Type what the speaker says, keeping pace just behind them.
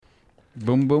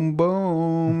Boom, boom,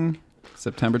 boom.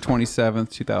 September 27th,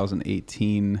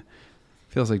 2018.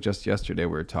 Feels like just yesterday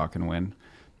we were talking when.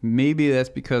 Maybe that's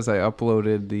because I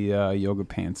uploaded the Yoga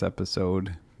Pants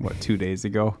episode, 2 days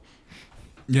ago?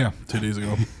 Yeah, 2 days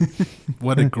ago.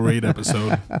 What a great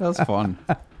episode. That was fun.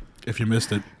 If you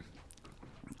missed it.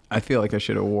 I feel like I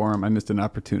should have wore them. I missed an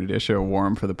opportunity. I should have wore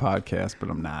them for the podcast, but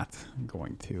I'm not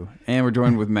going to. And we're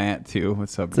joined with Matt, too.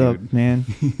 What's up, dude? What's up, man?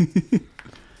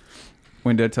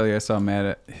 When did I tell you I saw Matt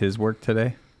at his work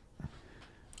today?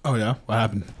 Oh, yeah? What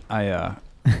happened? I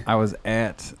was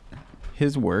at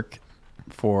his work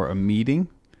for a meeting,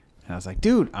 and I was like,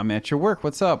 dude, I'm at your work.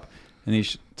 What's up? And he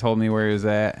told me where he was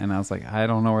at, and I was like, I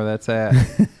don't know where that's at.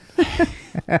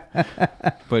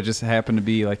 But it just happened to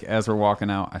be, like, as we're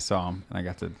walking out, I saw him, and I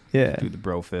got to do the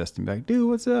bro fist and be like, dude,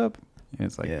 what's up? And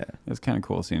it's like, it's kind of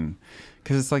cool seeing,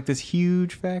 because it's like this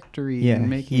huge factory and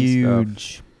making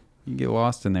huge stuff. You get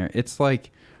lost in there. It's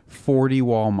like 40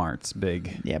 Walmarts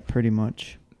big. Yeah, pretty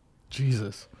much.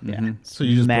 Jesus. Yeah. Mm-hmm. So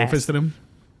you just bro-fisted him?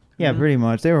 Yeah, pretty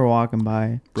much. They were walking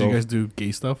by. Did you guys do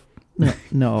gay stuff?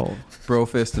 No. Bro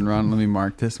fist and run. Let me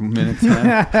mark this minute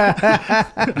 10.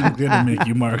 I'm going to make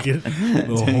you mark it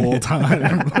the whole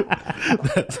time.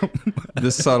 The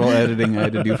subtle editing I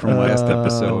had to do from last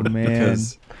episode man.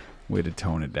 because we had to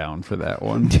tone it down for that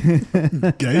one.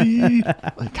 Gay.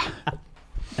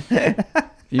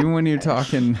 Even when you're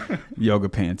talking yoga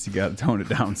pants, you got to tone it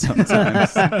down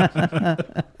sometimes.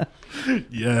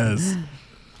 Yes.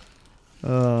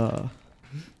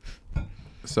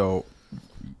 So,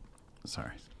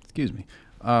 sorry. Excuse me.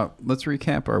 Let's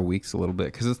recap our weeks a little bit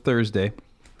because it's Thursday.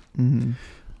 Mm-hmm.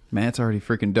 Matt's already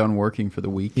freaking done working for the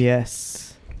week.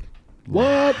 Yes.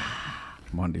 What?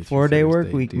 Monday through 4-day work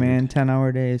Thursday, week, dude. man.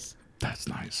 10-hour days. That's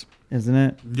nice. Isn't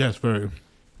it? Yes, very.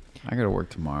 I got to work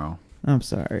tomorrow. I'm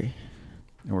sorry.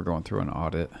 And we're going through an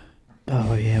audit.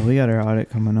 Oh, yeah. We got our audit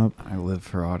coming up. I live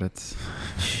for audits.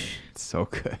 It's so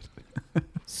good.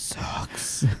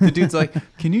 Sucks. The dude's like,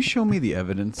 can you show me the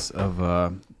evidence of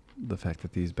the fact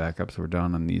that these backups were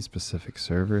done on these specific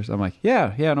servers? I'm like,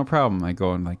 yeah, no problem. I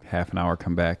go in like half an hour,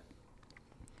 come back.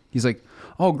 He's like,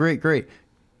 oh, great.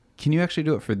 Can you actually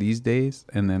do it for these days?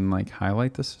 And then like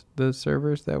highlight the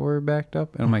servers that were backed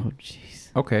up? And I'm like, jeez.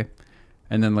 Okay.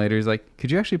 And then later he's like, could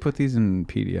you actually put these in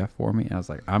PDF for me? I was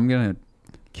like, I'm going to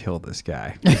kill this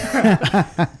guy.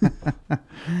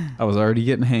 I was already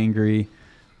getting hangry.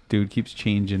 Dude keeps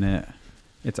changing it.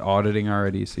 It's auditing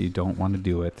already, so you don't want to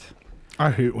do it.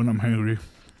 I hate when I'm hungry.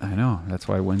 I know. That's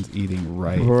why Wynn's eating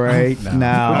right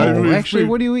now. Oh, actually,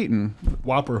 what are you eating?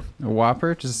 Whopper. A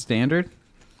Whopper? Just standard?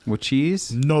 With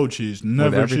cheese? No cheese.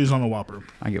 Never cheese on a Whopper.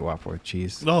 I get Whopper with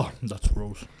cheese. Oh, that's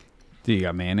gross. Do you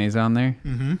got mayonnaise on there?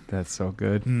 Mm-hmm. That's so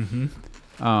good.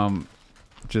 Mm-hmm.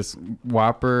 Just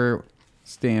Whopper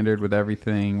standard with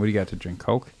everything. What do you got to drink?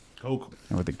 Coke? Coke.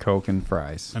 And with the Coke and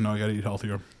fries. I know, I gotta eat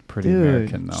healthier. Pretty Dude.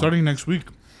 American, though. Starting next week.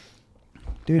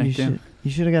 Dude, Heck you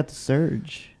should have got the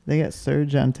Surge. They got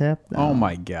Surge on tap now. Oh,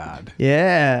 my God.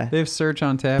 Yeah. They have Surge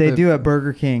on tap? They do at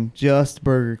Burger King. Just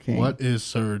Burger King. What is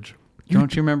Surge?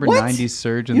 Don't you remember What? 90s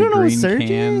Surge in You the don't know what green Surge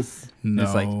can? is? No.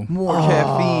 It's like more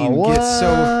caffeine.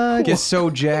 what? Get so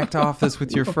jacked off this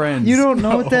with your friends. You don't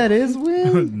know what that is,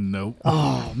 Win? Nope.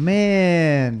 Oh,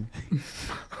 man.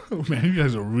 Man, you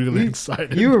guys are really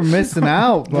excited. You were missing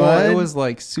out, bud. Well, it was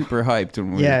like super hyped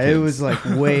when we were it kids. was like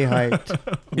way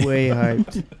hyped. Way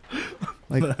hyped.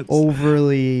 Like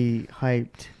overly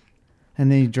hyped. And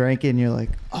then you drank it and you're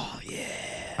like, oh, yeah.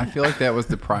 I feel like that was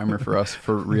the primer for us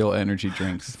for real energy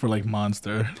drinks. For like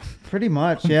Monster. Pretty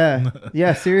much, yeah.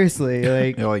 Yeah, seriously.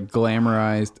 Like, They're like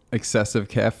glamorized excessive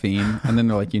caffeine, and then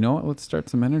they're like, you know what? Let's start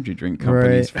some energy drink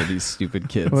companies for these stupid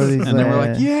kids. What is And then we're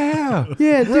like, that? yeah,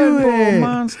 yeah, do Red Bull it.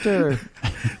 Monster.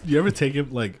 You ever take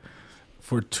it like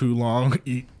for too long,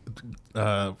 eat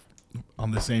on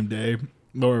the same day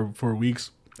or for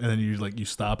weeks, and then you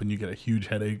stop and you get a huge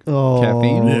headache? Oh,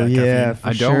 Caffeine? Yeah, yeah, caffeine. for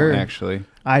I don't sure. actually.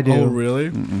 I do. Oh, really?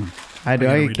 Mm-mm. I do.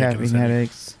 I I get get caffeine ridiculous headache.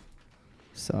 headaches.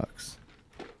 Sucks.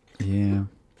 Yeah,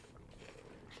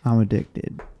 I'm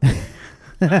addicted.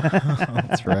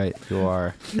 that's right. You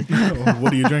are. What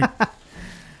do you drink?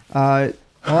 Well,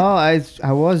 I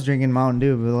was drinking Mountain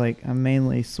Dew, but like I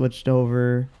mainly switched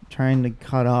over, trying to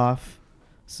cut off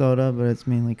soda, but it's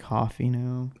mainly coffee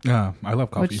now. Yeah, I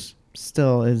love coffee. Which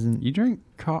still isn't You drink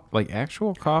like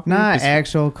actual coffee? not Just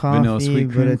actual vanilla coffee, sweet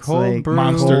but cream, it's cold like brew?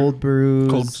 Monster. cold brews.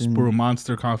 Cold brew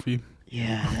Monster coffee.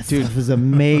 Yeah, that Dude, stuff is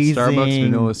amazing. Starbucks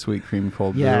vanilla sweet cream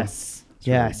cold brew. Yes, It's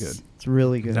really yes, good. It's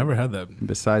really good. Never had that.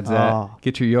 Besides that, Oh.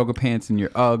 get your yoga pants and your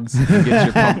Uggs and get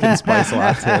your pumpkin spice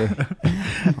latte.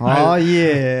 Oh I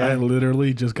yeah.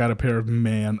 literally just got a pair of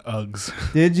man Uggs.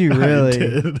 Did you I really?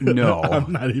 did. No.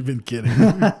 I'm not even kidding.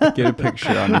 Get a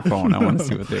picture on your phone. I want to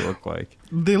see what they look like.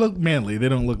 They look manly. They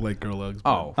don't look like girl Uggs.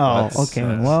 Oh. Oh, that's- okay.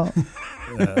 Well,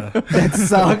 Yeah. that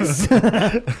sucks.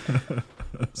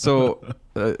 So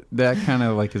that kind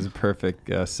of like is a perfect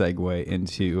segue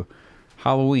into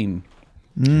Halloween.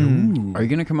 Mm. Are you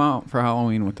gonna come out for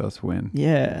Halloween with us? When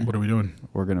Yeah. What are we doing?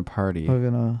 we're gonna party. We're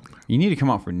gonna. You need to come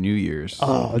out for New Year's.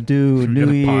 Oh, dude, Should we New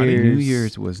get a party? Year's. New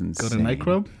Year's was Go insane. to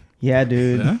nightclub? Yeah,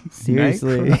 dude. Yeah?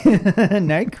 Seriously.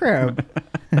 Night crab.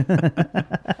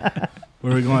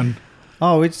 Where are we going?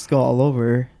 Oh, we just go all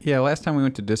over. Yeah, last time we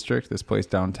went to District, this place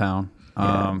downtown.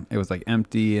 It was like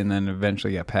empty, and then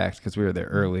eventually got packed because we were there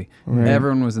early. Right.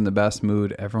 Everyone was in the best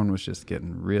mood. Everyone was just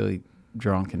getting really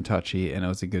drunk and touchy, and it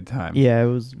was a good time. Yeah, it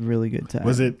was a really good time.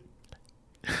 Was it?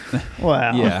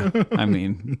 Wow. Yeah, I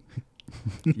mean,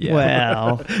 yeah.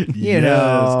 Well, you Yes.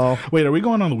 know. Wait, are we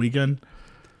going on the weekend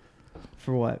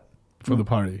For what? for the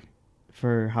party?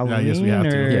 For Halloween I guess we have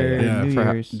to. or Yeah, New for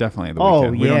Year's? definitely the Oh,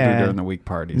 weekend. We don't yeah. do during the week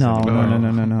parties. No, anymore.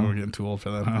 no. We're getting too old for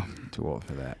that, huh? Too old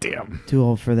for that. Damn. Too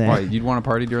old for that. Why, you'd want to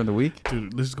party during the week?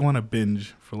 Dude, let's go on a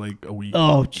binge for like a week.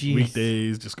 Oh, jeez.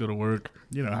 Weekdays, just go to work.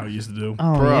 You know how we used to do.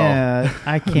 Oh, Bro. yeah.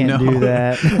 I can't No. do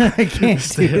that. I can't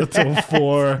Stay do up till that.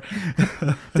 4.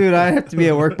 Dude, I have to be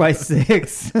at work by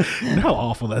 6. How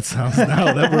awful that sounds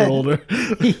now that we're older.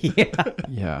 Yeah.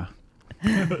 Yeah.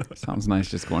 Sounds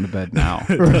nice just going to bed now.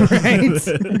 Right.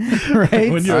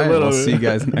 Right. When All you're right, little. we'll see you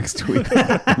guys next week.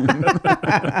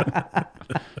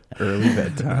 Early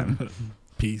bedtime.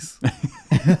 Peace.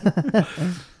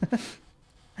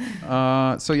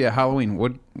 So yeah, Halloween.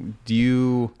 What do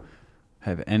you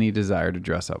have any desire to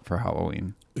dress up for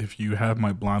Halloween? If you have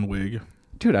my blonde wig,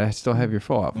 Dude, I still have your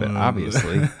full outfit,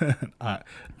 obviously. I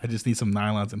just need some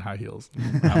nylons and high heels.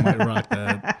 I might rock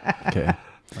that. Okay.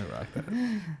 Might rock that.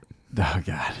 Oh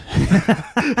God.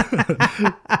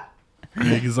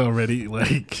 Meg is already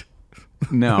like.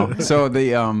 No. So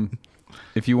the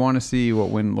if you want to see what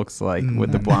Win looks like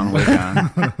with the blonde wig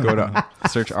on, go to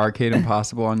search Arcade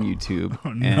Impossible on YouTube,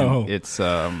 Oh, no. and it's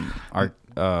our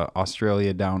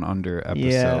Australia Down Under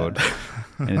Yeah. episode,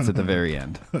 and it's at the very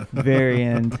end. Very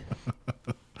end.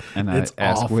 And I It's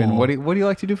ask Win, awful. what do you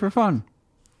like to do for fun?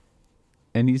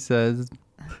 And he says,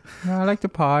 I like to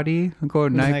party and go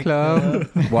to a nightclub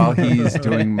while he's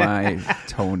doing my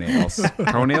toenails.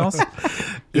 Toenails?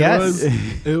 Yes.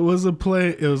 It was a play.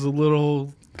 It was a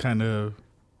little kind of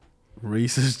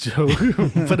racist joke,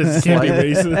 but it can't be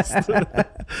racist.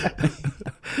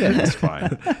 Yeah, that's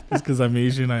fine. Just because I'm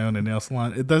Asian, I own a nail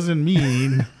salon. It doesn't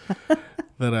mean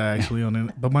that I actually own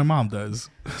it, but my mom does.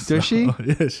 Does she?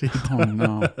 Yeah, she does. Oh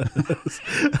no.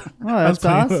 Oh, I was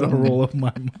that's playing a awesome. role of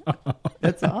my mom.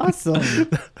 That's awesome.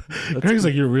 Greg's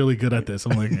like, you're really good at this.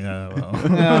 I'm like, yeah, well.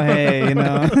 Oh, hey, you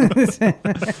know.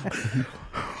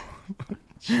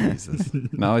 Jesus.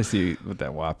 Now I see with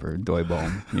that Whopper doy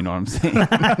bone. You know what I'm saying?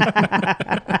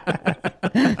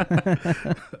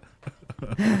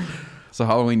 So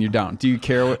Halloween, you're down. Do you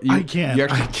care what you? I can't. You I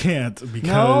actually, can't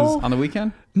because on the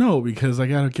weekend? no, because I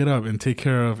gotta get up and take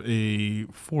care of a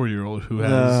 4-year-old who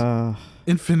has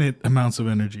infinite amounts of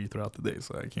energy throughout the day,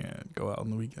 so I can't go out on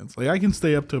the weekends. Like I can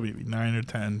stay up till maybe 9 or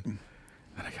 10, and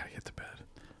I gotta get to bed.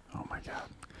 Oh my God.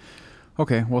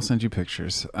 Okay, we'll send you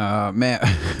pictures. Matt,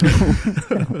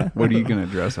 what are you gonna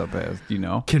dress up as? Do you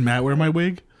know? Can Matt wear my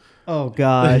wig? Oh,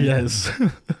 God. Yes,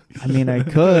 I mean, I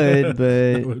could,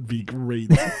 that but would be great.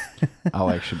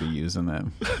 I'll actually be using that.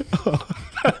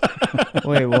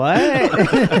 wait,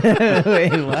 what?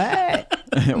 Wait, what?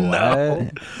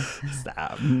 What?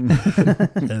 Stop.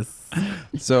 Yes.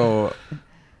 So,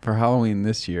 for Halloween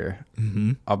this year,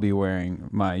 Mm-hmm. I'll be wearing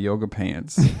my yoga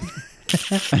pants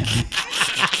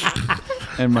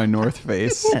and my North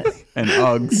Face and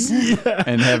Uggs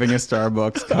and having a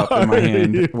Starbucks cup in my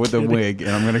hand with a wig, and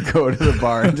I'm gonna go to the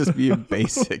bar and just be a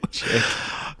basic chick.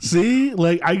 See,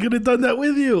 like I could have done that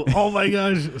with you. Oh my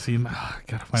gosh. See, I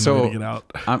gotta find a way to get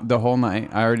out. The whole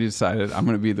night, I already decided I'm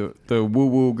gonna be the woo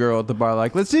woo girl at the bar.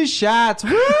 Like, let's do shots.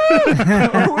 Woo!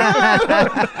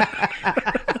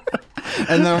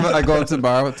 And then I go up to the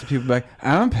bar with the people like,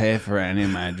 I don't pay for any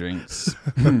of my drinks.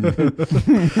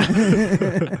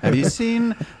 Have you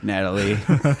seen Natalie?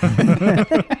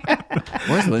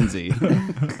 Where's Lindsay?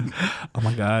 Oh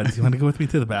my god. Do you want to go with me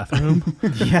to the bathroom?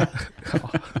 Yeah.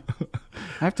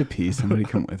 I have to pee. Somebody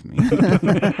come with me.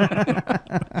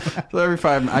 So every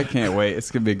 5 minutes, I can't wait.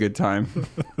 It's gonna be a good time.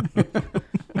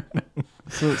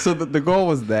 So the goal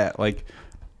was that, like,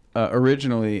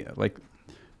 originally, like,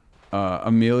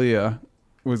 Amelia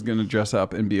was gonna dress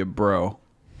up and be a bro.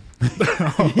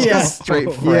 Yeah.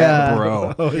 Straight frat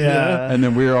bro. Oh, Yeah. And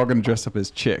then we were all gonna dress up as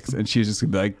chicks, and she was just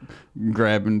gonna be like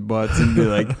grabbing butts and be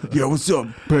like, "Yo, what's up,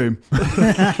 babe?"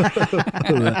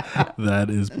 That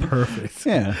is perfect.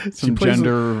 Yeah, some plays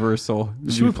gender reversal.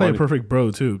 It'd She be would play a funny. perfect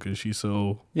bro too, because she's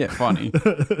so. Yeah, funny.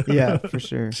 Yeah, for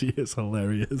sure. She is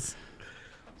hilarious.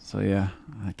 So yeah,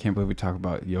 I can't believe we talk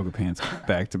about yoga pants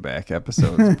back-to-back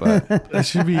episodes, but That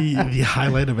should be the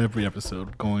highlight of every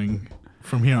episode going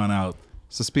from here on out.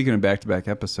 so speaking of back-to-back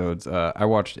episodes, I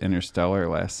watched Interstellar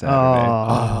last Saturday.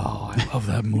 Oh, I love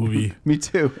that movie. Me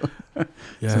too.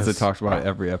 Yes. Since I talked about it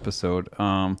every episode,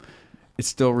 it's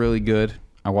still really good.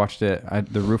 I watched it.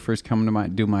 The roofers come to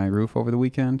do my roof over the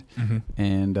weekend,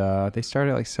 and they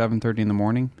started at like 7:30 in the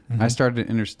morning. I started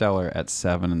Interstellar at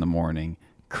 7 in the morning,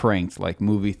 cranked like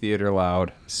movie theater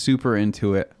loud, super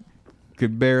into it.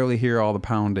 Could barely hear all the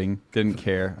pounding. Didn't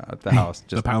care at the house.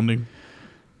 The pounding.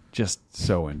 Just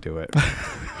so into it.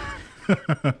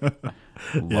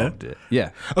 Loved it.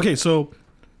 Yeah. Okay, so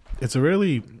it's a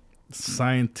really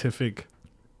scientific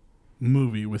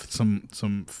movie with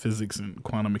some physics and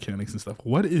quantum mechanics and stuff.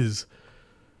 What is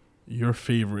your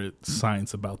favorite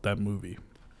science about that movie?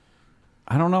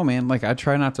 I don't know, man. Like, I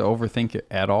try not to overthink it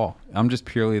at all. I'm just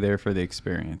purely there for the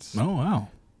experience. Oh, wow.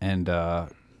 And I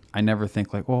never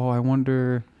think like, oh, I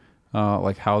wonder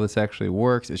like how this actually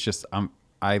works. It's just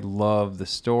I love the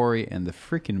story and the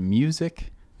freaking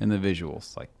music and the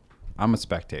visuals. Like, I'm a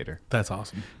spectator. That's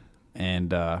awesome.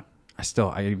 And I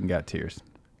even got tears.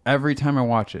 Every time I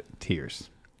watch it, tears.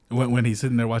 When he's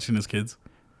sitting there watching his kids?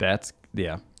 That's,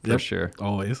 yeah, for Yep. sure.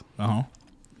 Always. Uh-huh.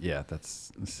 Yeah,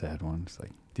 that's a sad one. It's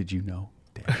like, did you know?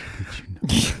 Dad,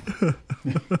 did you know?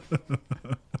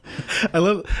 I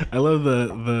love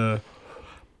the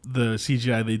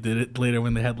CGI they did it later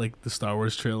when they had like the Star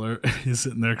Wars trailer. He's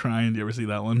sitting there crying. Do you ever see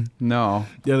that one? No.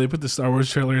 Yeah, they put the Star Wars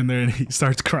trailer in there and he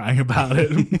starts crying about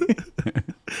it.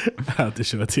 I'll have to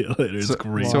show it to you later. It's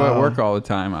great. So at work all the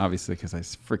time, obviously, because I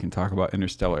freaking talk about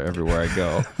Interstellar everywhere I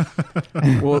go.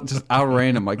 Well, just out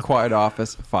random, like quiet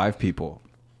office, 5 people.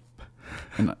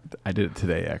 And I did it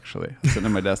today, actually. I'm sitting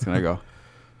at my desk and I go,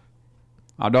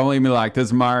 "Oh, don't leave me like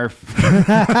this, Marv."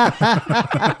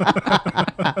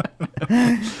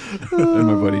 And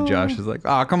my buddy Josh is like,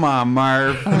 "Oh, come on,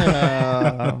 Marv."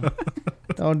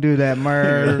 Don't do that,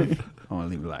 Merv. Don't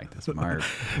leave me like this,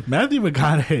 Marv. Matthew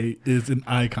McConaughey is an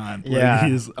icon. Like, Yeah.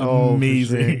 he is Oh, for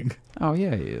amazing. Oh,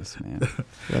 yeah, he is, man.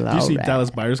 Did you see Dallas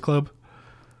Buyers Club?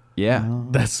 Yeah.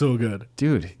 That's so good.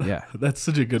 Dude, yeah. That's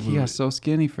such a good He movie. got so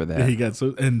skinny for that. He got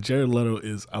so, and Jared Leto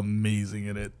is amazing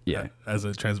in it. Yeah. As a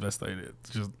transvestite, it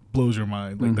just blows your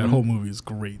mind. Like that Mhm. whole movie is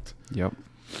great. Yep,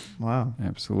 Wow.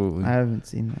 absolutely. I haven't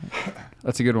seen that.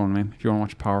 That's a good one, man. If you want to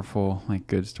watch a powerful, like,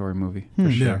 good story movie, for Hmm.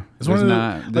 sure. Yeah. It's one There's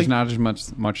of the- not as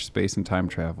much space and time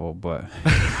travel, but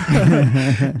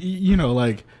You know,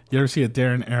 like you ever see a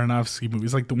Darren Aronofsky movie?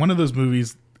 It's like one of those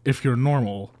movies. If you're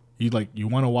normal, you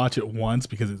want to watch it once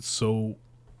because it's so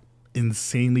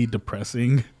insanely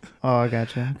depressing. Oh, I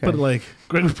gotcha. Okay. But like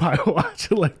Greg would probably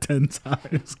watch it like 10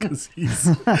 times because he's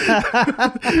a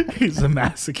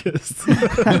masochist.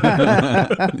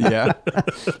 yeah,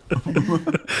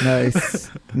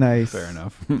 Nice. fair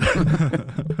enough.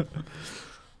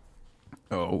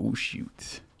 Oh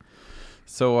shoot.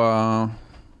 So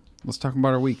let's talk about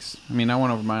our weeks. I mean, I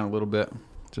went over mine a little bit.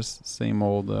 Just same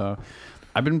old.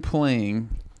 I've been playing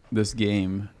this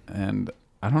game, and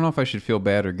I don't know if I should feel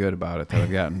bad or good about it that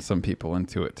I've gotten some people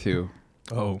into it too.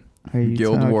 Oh, Are you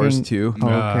Guild Wars talking- 2.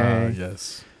 Okay.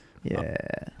 Yes. Yeah.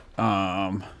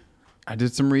 I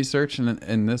did some research,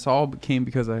 and this all came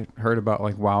because I heard about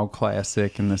like WoW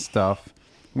Classic and this stuff.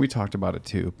 We talked about it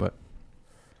too, but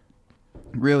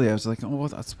really I was like, oh, well,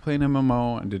 let's play an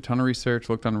MMO. I did a ton of research,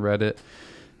 looked on Reddit,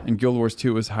 and Guild Wars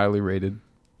 2 was highly rated,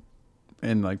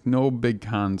 and like no big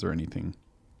cons or anything.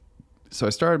 So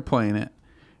I started playing it,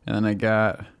 and then I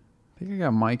think I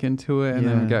got Mike into it, and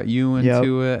then I Yeah. got you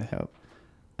into it. Yep.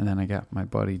 And then I got my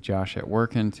buddy Josh at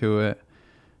work into it,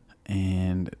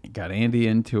 and got Andy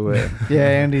into it. Yeah,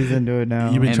 Andy's into it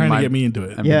now. You've been And trying my- to get me into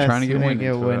it. I've been Yes, trying to you're get gonna Win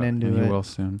get into Win it, into and he it. will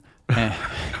soon.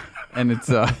 And it's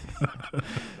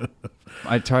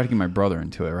I tried to get my brother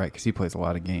into it, right? Because he plays a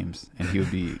lot of games, and he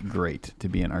would be great to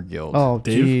be in our guild. Oh,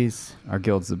 Dave? jeez. Our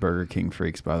guild's the Burger King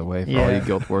Freaks, by the way. For all Yeah. you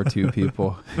Guild War 2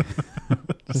 people.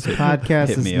 This Hit- podcast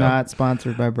hit is me up. not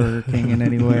sponsored by Burger King in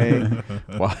any way.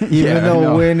 Well, Even yeah, though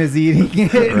no. Win is eating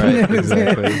it. Right,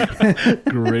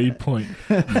 exactly. Great point.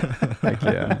 Heck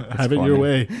yeah. it's Have it your funny.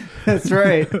 way. That's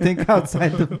right. Think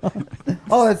outside the box.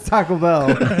 Oh, it's Taco Bell.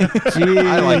 Jeez.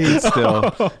 I like it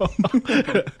still.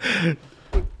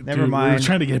 Never Dude, mind. We're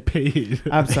trying to get paid.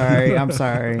 I'm sorry. I'm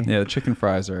sorry. Yeah, the chicken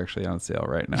fries are actually on sale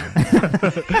right now.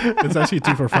 It's actually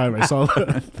 2 for $5. I saw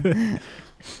that.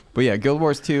 But yeah, Guild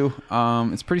Wars 2,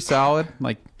 it's pretty solid.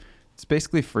 Like, it's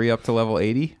basically free up to level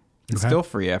 80. It's Okay. still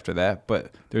free after that,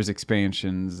 but there's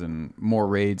expansions and more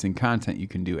raids and content you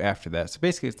can do after that. So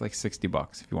basically, it's like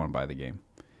 $60 if you want to buy the game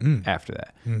after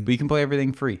that. But you can play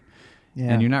everything free.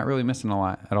 Yeah. And you're not really missing a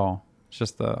lot at all. It's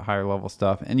just the higher level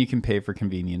stuff. And you can pay for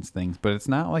convenience things, but it's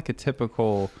not like a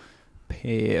typical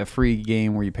pay a free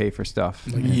game where you pay for stuff.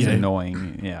 Like It's EA.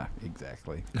 annoying. Yeah,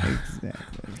 exactly.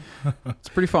 Exactly. It's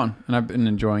pretty fun, and I've been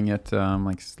enjoying it.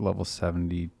 Like level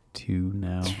 72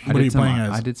 now. What are you playing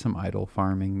as? I did some idle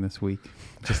farming this week.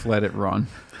 Just let it run.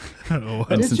 Oh,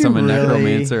 And Did since you I'm a really?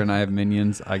 necromancer and I have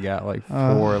minions, I got like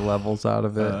 4 levels out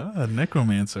of it. a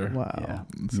necromancer. Wow. Yeah,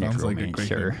 Sounds like a great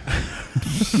necromancer.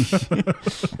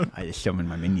 I just summon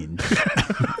my minions.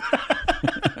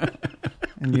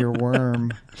 And your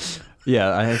worm. Yeah,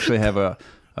 I actually have a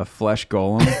flesh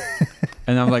golem.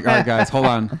 And I'm like, all right, guys, hold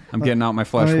on. I'm getting out my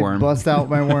flesh Let me worm. Bust out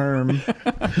my worm.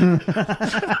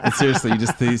 And seriously,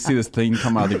 you see this thing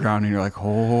come out of the ground and you're like,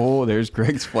 oh, there's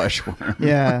Greg's flesh worm.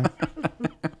 Yeah.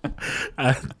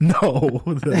 No.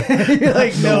 You're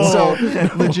like, no. So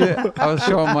legit, I was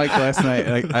showing Mike last night.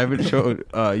 Like, I haven't showed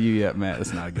you yet, Matt.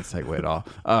 It's not a good segue at all.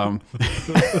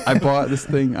 I bought this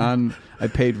thing on. I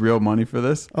paid real money for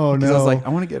this. Oh, 'Cause I was no. like, I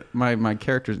want to get my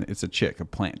character. It's a chick, a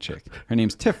plant chick. Her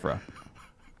name's Tifra.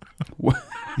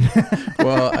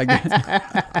 Well,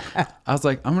 I was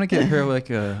like, I'm gonna get her like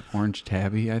a orange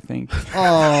tabby. I think.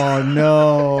 Oh,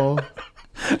 no.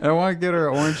 And I want to get her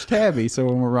an orange tabby. So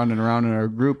when we're running around in our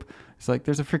group, it's like,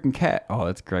 there's a freaking cat. Oh,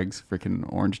 that's Greg's freaking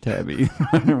orange tabby.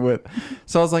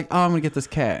 So I was like, oh, I'm going to get this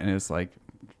cat. And it's like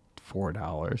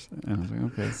 $4. And I was like,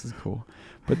 okay, this is cool.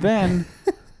 But then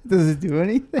Does it do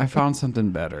anything? I found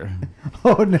something better.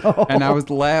 Oh, no. And I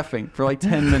was laughing for like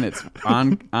 10 minutes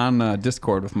on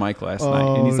Discord with Mike last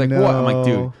night. And he's like, no. what? I'm like,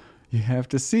 dude, you have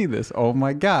to see this. Oh,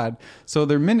 my God. So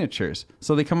they're miniatures.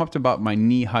 So they come up to about my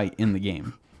knee height in the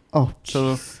game. Oh,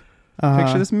 So jeez.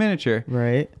 picture this miniature.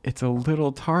 Right. It's a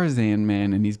little Tarzan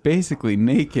man, and he's basically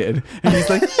naked, and he's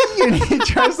like, and he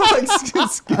tries to like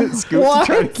scoot to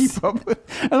try to keep up with.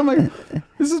 And I'm like,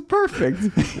 this is perfect.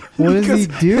 What does he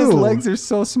Because do? His legs are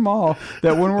so small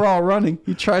that when we're all running,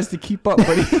 he tries to keep up,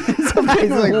 but he's He's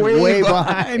like way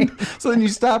behind. So then you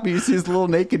stop, and you see this little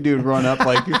naked dude run up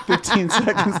like 15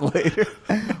 seconds later.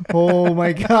 Oh,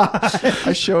 my God.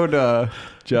 I showed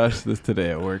Josh this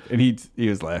today at work, and he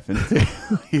was laughing too.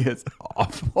 He is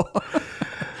awful.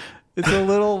 It's a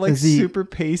little like Is he- super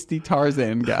pasty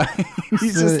Tarzan guy.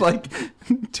 He's So- just like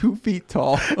 2 feet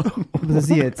tall. Does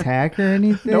he attack or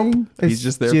anything? Nope. He's It's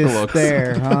just there for looks.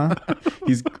 there, huh?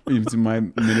 He's my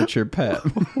miniature pet.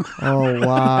 Oh,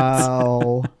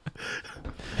 wow.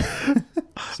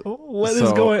 So what is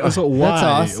So- going on? So why? That's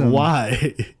awesome.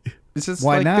 Why? It's just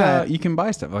Why like not? you can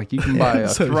buy stuff. Like you can buy a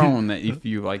So you- throne that if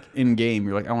you like in game,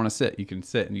 you're like, I want to sit. You can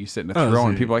sit, and you sit in a Oh, throne. so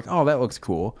And people are like, oh, that looks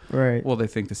cool. Right. Well, they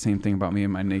think the same thing about me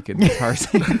and my naked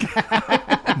Tarzan.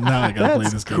 Now I gotta play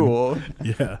That's this game. cool.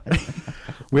 Yeah.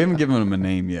 We haven't given him a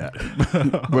name yet,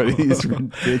 but he's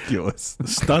ridiculous.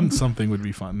 Stunt something would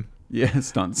be fun. Yeah,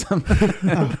 stunts. Oh,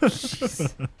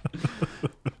 jeez.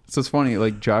 So it's funny,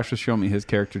 like Josh was showing me his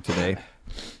character today.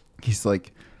 He's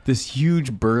like this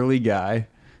huge burly guy,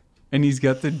 and he's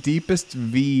got the deepest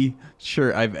V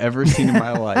shirt I've ever seen in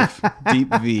my life.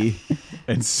 Deep V,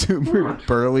 and super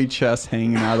burly chest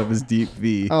hanging out of his deep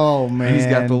V. Oh, man. And he's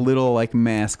got the little like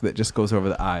mask that just goes over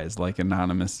the eyes, like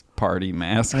anonymous party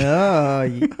mask. Oh,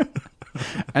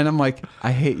 And I'm like,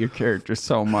 I hate your character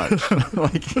so much.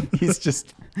 Like, he's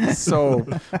just so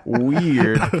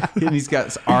weird. And he's got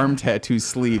his arm tattoo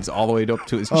sleeves all the way up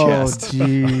to his oh, chest.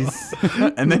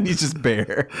 jeez. And then he's just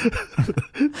bare.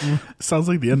 Sounds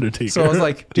like the Undertaker. So I was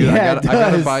like, dude, Yeah, I it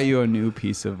gotta does. buy you a new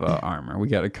piece of armor. We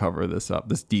gotta cover this up,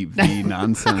 this deep V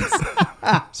nonsense.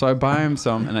 So I buy him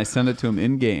some, and I send it to him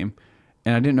in game.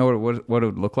 And I didn't know what it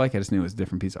would look like. I just knew it was a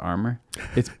different piece of armor.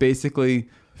 It's basically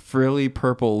frilly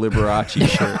purple Liberace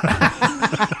shirt.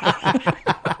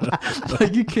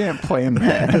 Like, you can't plan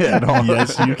that at all.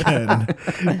 yes, you can.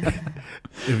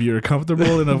 If you're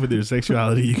comfortable enough with your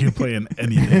sexuality, you can play in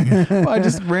anything. Well, I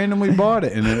just randomly bought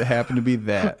it, and it happened to be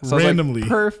that. So Randomly. I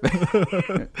was like,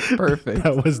 perfect. Perfect.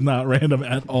 That was not random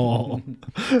at all.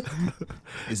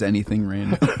 Is anything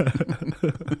random?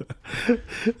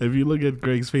 If you look at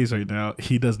Greg's face right now,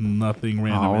 he does nothing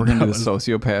random. Oh, we're and going to that do the was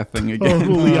sociopath thing again.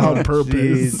 totally Oh, on purpose.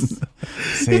 jeez.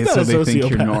 Say He's it so not a they think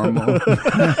you're sociopath. normal.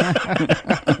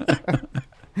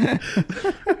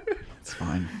 It's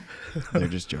fine. They're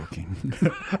just joking.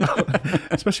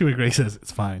 Especially when Greg says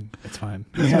it's fine. It's fine.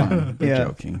 It's fine. They're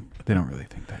joking. They don't really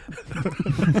think that.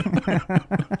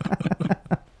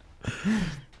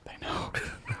 I know.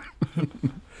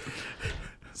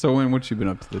 So, Wayne, what you been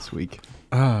up to this week?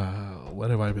 What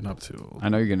have I been up to? I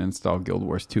know you're gonna install Guild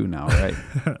Wars 2 now, right?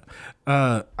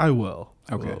 I will.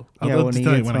 Okay. I'll when I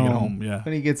get home. Yeah.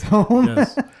 When he gets home.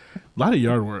 Yes. A lot of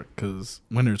yard work because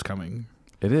winter's coming.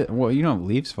 It is. Well, you don't have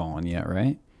leaves falling yet,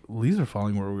 right? Leaves are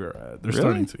falling where we are at. They're Really?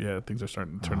 starting to. Yeah, things are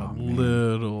starting to turn a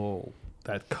little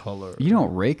that color. You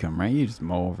don't rake them, right? You just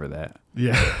mow over that.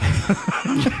 Yeah.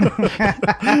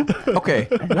 Okay.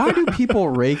 Why do people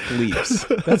rake leaves?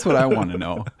 That's what I want to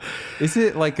know. Is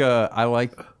it like I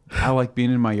like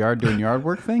being in my yard doing yard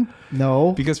work thing?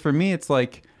 No. Because for me, it's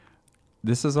like,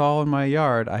 this is all in my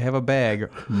yard. I have a bag.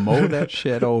 Mow that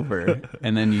shit over,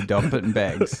 and then you dump it in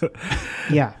bags.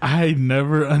 Yeah. I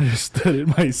never understood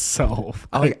it myself.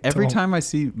 Every time I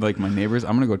see like my neighbors,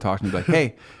 I'm gonna go talk to them like,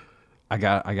 hey, I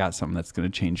got something that's gonna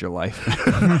change your life.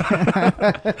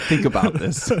 Think about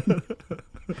this.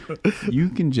 You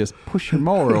can just push your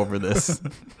mower over this.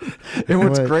 And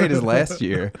what's great is last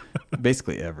year,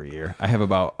 basically every year, I have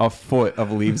about a foot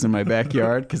of leaves in my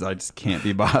backyard because I just can't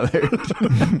be bothered.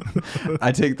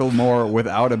 I take the mower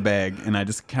without a bag, and I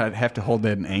just kind of have to hold it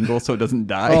at an angle so it doesn't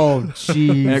die. Oh, jeez.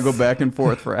 And I go back and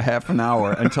forth for a half an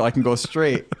hour until I can go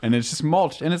straight, and it's just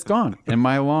mulched, and it's gone. And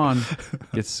my lawn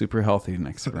gets super healthy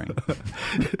next spring.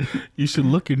 You should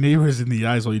look your neighbors in the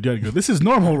eyes while you do it and go, this is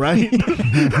normal, right?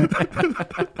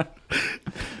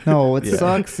 No, what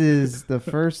sucks is the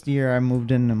first year I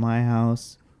moved into my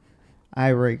house, I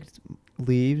raked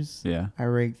leaves. Yeah. I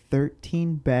raked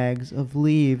 13 bags of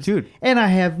leaves. Dude. And I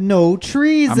have no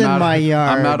trees in my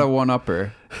yard. I'm not a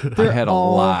one-upper. I had a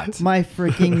all lot. My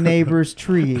freaking neighbor's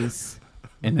trees.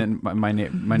 And then my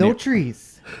No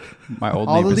trees. my old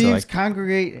All the neighbors are leaves like,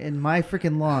 congregate in my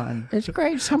freaking lawn. it's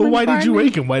great. Well, why did you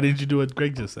rake them? Why didn't you do what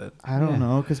Greg just said? I don't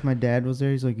know, because my dad was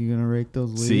there. He's like, "You gonna rake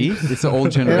those See? leaves?" It's an old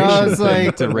And generation I was thing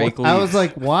like, to rake leaves. I was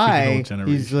like, "Why?" old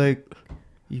generation. He's like,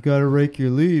 "You gotta rake your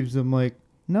leaves." I'm like,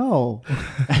 "No."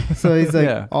 So he's like,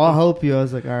 Yeah. "I'll help you." I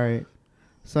was like, "All right."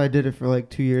 So I did it for like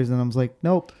 2 years, and I was like,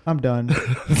 "Nope, I'm done."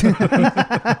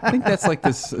 I think that's like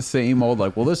this same old,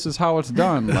 like, well, this is how it's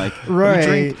done. Like,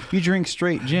 Right. you drink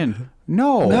straight gin.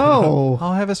 No. No.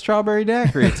 I'll have a strawberry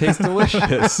daiquiri. It tastes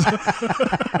delicious.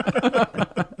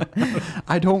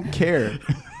 I don't care.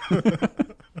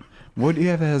 What do you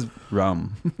have that has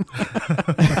rum?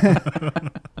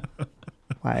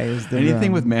 Why is there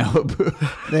Anything with Malibu.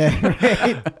 there?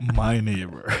 Right? My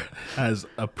neighbor has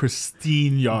a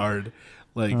pristine yard.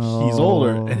 Like, he's Oh.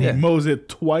 older, and Yeah. he mows it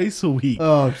twice a week.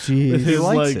 Oh, with jeez. his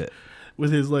likes like, it. with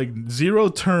his like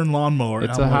 0-turn lawnmower.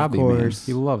 It's And a I'm like, hobby, man. course.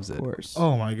 He loves Of it. course.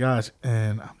 oh my gosh!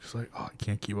 And I'm just like, oh, I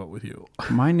can't keep up with you.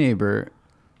 My neighbor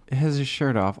has his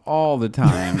shirt off all the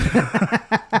time.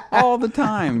 All the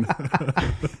time.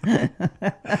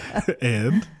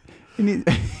 And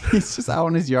He's just out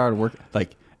in his yard work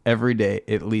like every day,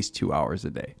 at least 2 hours a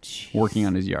day, working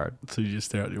on his yard. so you just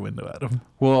stare out your window at him.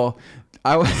 Well,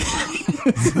 I was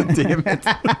damn it.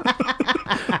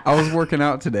 I was working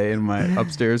out today in my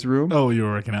upstairs room, Oh, you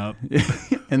were working out.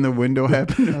 and the window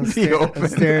happened to I'm, be open.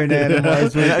 staring at him while I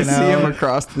was And I working see him out.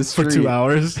 across the For street. 2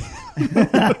 hours.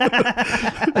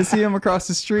 I see him across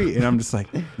the street, and I'm just like,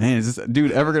 man, is this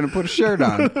dude ever gonna put a shirt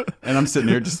on? And I'm sitting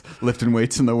there just lifting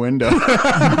weights in the window,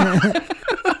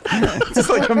 just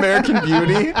like American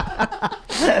Beauty.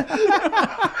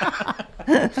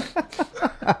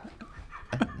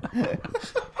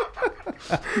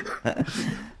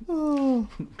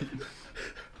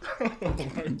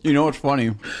 You know what's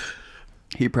funny?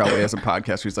 He probably has a podcast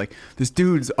where he's like, this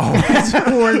dude's always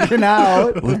Working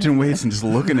out. lifting weights and just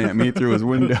looking at me through his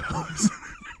windows.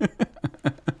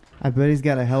 I bet he's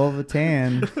got a hell of a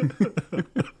tan.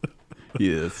 He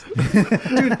is.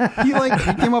 Dude,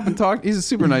 he came up and talked. He's a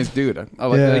super nice dude. I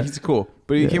like Yeah. that. He's cool.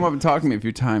 But he came up and talked to me a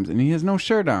few times, and he has no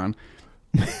shirt on.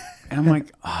 And I'm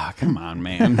like, ah, come on,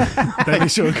 man. That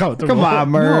makes you uncomfortable. Come on, No, it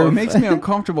Murph. makes me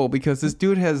uncomfortable because this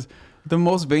dude has the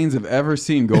most veins I've ever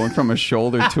seen going from a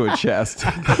shoulder to a chest.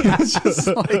 It's just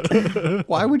like,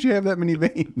 why would you have that many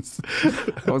veins?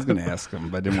 I was going to ask him,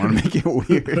 but I didn't want to make it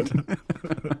weird.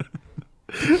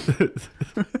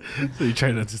 So you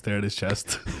try not to stare at his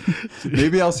chest.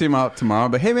 Maybe I'll see him out tomorrow.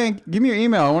 But hey, man, give me your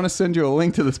email. I want to send you a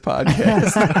link to this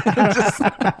podcast.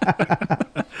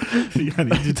 I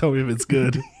need you to tell me if it's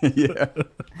good. Yeah.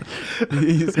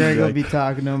 He's Greg will like, be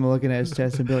talking to him, looking at his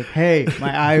chest, and be like, "Hey,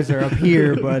 my eyes are up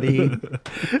here, buddy."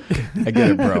 I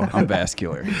get it, bro. I'm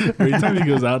vascular. Every time he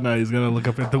goes out now, he's gonna look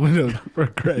up at the window for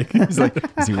Greg. He's like,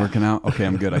 is he working out? Okay,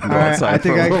 I'm good. I can go All right, outside I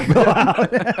think for a I little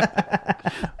can bit. go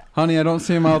out. Honey, I don't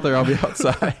see him out there. I'll be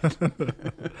outside.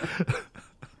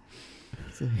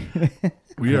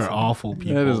 We are awful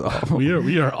people. That is awful.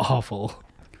 We are awful.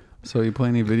 So you play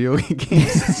any video games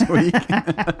this week?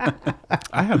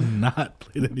 I have not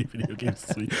played any video games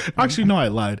this week. Actually, no, I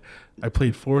lied. I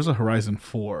played Forza Horizon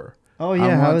 4. Oh yeah,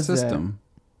 On how what is system?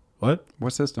 What?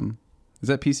 What system? Is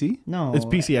that PC? that? No, It's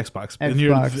PC, Xbox, and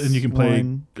Xbox you can play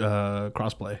One.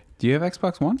 crossplay. Do you have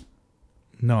Xbox One?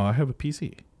 No, I have a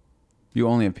PC. You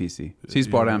only have PC. So he's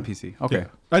bought it on PC. Okay. Yeah.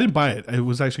 I didn't buy it. It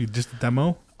was actually just a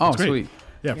demo. Oh, It's great. sweet.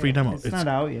 Yeah, free demo. It's not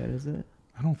out yet, is it?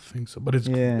 I don't think so, but it's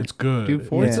Yeah. it's good. Dude,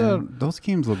 Forza, those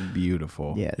games look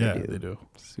beautiful. Yeah, yeah, they do. they do.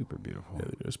 Super beautiful. Yeah,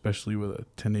 they do. Especially with a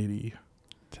 1080.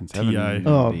 1070.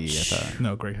 Oh, I thought.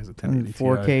 No, Greg has a And 1080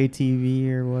 4K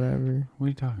TV or whatever. What are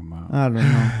you talking about? I don't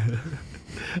know.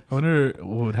 I wonder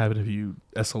what would happen if you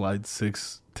SLI'd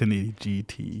 6 1080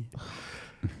 GT.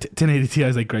 1080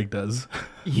 Ti's like Greg does.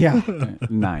 Yeah.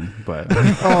 9, but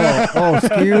Oh,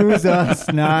 excuse us,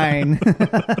 9.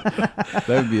 that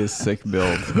would be a sick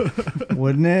build.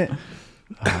 Wouldn't it?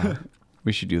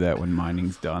 We should do that when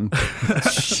mining's done.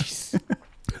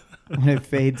 When it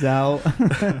fades out.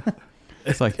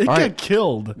 It's like, It all got right,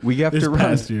 killed. we have this to run.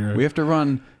 past year. We have to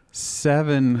run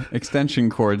 7 extension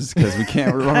cords because we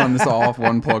can't run this all off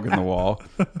one plug in the wall.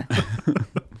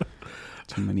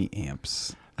 Too many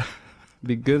amps.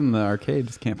 Be good in the arcade.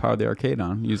 Just can't power the arcade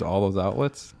on. Use all those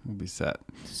outlets. We'll be set.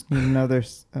 Just need another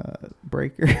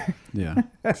breaker. Yeah,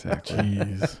 exactly.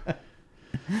 Jeez.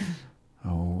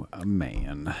 Oh,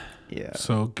 man. Yeah.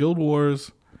 So, Guild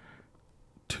Wars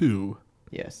 2.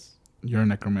 Yes. You're a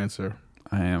necromancer.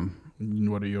 I am.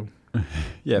 What are you?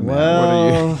 Yeah, man. What are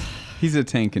you? Well, He's a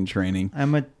tank in training.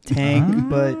 I'm a tank,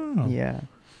 but Oh. yeah.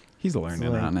 He's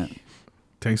learning like- on it.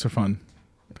 Tanks are fun.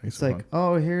 Tanks It's are like,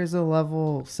 oh, here's a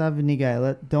level 70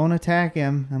 guy. Don't attack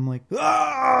him. I'm like,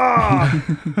 ah,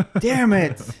 damn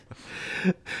it.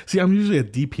 fun. See, I'm usually a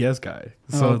DPS guy.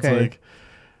 So Oh, okay. it's like,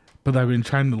 but I've been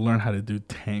trying to learn how to do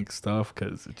tank stuff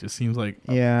because it just seems like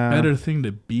a Yeah. better thing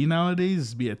to be nowadays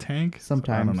is be a tank. So I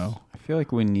Sometimes. don't know. I feel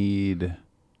like we need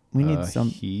We need a some.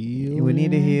 healer. We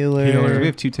need a healer. Healer. We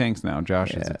have 2 tanks now.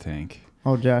 Josh is Yeah. a tank.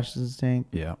 Oh, Josh is a tank.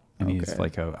 Yeah. And he's Okay.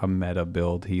 like a meta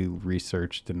build he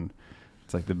researched, and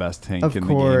it's like the best tank Of in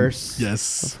course.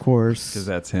 Yes. Of course. the game. Because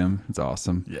that's him. It's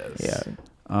awesome. Yes.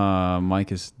 Yeah.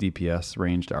 Mike is DPS,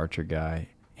 ranged archer guy.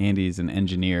 Andy's an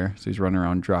engineer, so he's running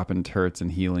around dropping turrets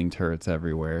and healing turrets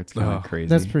everywhere. It's kind of Oh, crazy.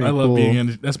 That's pretty I love cool. being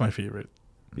in. That's my favorite.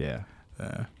 Yeah.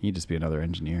 Yeah. He'd just be another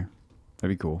engineer.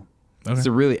 That'd be cool. Okay. It's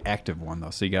a really active one, though.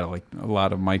 So you got like a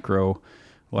lot of micro,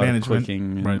 a lot Management, of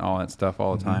clicking and right. all that stuff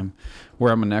all the Mhm. time.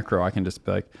 Where I'm a necro, I can just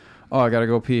be like, oh, I got to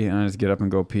go pee. And I just get up and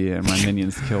go pee, and my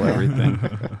minions kill everything.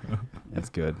 It's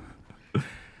good.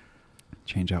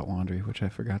 Change out laundry, which I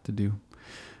forgot to do.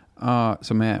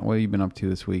 So, Matt, what have you been up to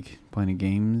this week? Playing any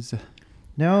games?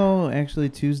 No, actually,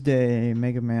 Tuesday,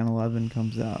 Mega Man 11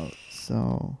 comes out.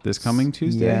 So This coming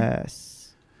Tuesday?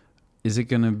 Yes. Is it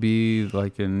going to be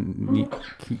like a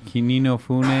Kinino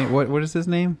Fune? What is his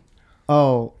name?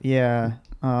 Oh yeah.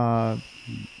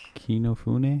 Kino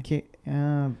Fune?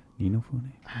 Nino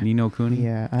Fune? Nino Kuni?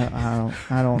 Yeah.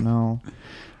 I don't know.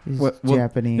 He's Well,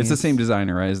 Japanese. It's the same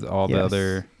designer, right? As all the Yes.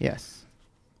 other Yes.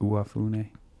 Uafune?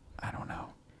 I don't know.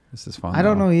 This is fun. I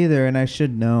don't though. know either, and I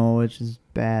should know, which is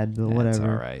bad, but That's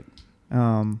whatever. all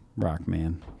right. Rock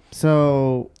man.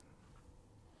 So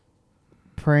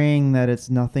praying that it's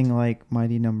nothing like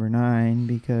Mighty Number 9,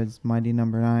 because Mighty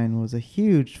Number 9 was a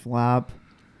huge flop.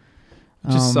 It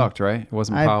just sucked, right? It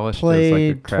wasn't I polished. It was like a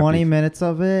played crappy 20 minutes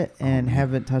of it and man.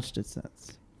 haven't touched it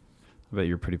since. I bet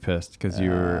you're pretty pissed because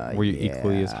were you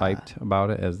equally as yeah. hyped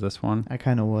about it as this one? I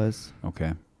kind of was.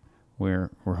 Okay, we're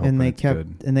hoping And they it's kept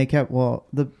good. and they kept well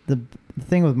the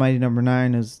thing with Mighty Number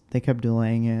 9 is they kept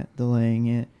delaying it,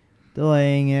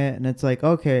 and it's like,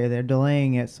 okay, they're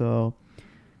delaying it, so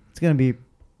it's gonna be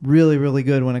really, really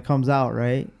good when it comes out,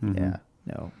 right? Mhm. Yeah.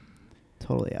 No.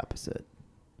 Totally opposite.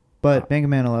 But Mega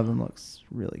Man 11 looks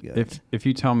really good. If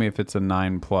you tell me if it's a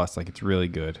 9+, like it's really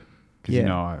good, because Yeah. you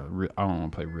know I don't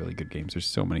want to play really good games. There's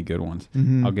so many good ones.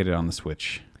 Mhm. I'll get it on the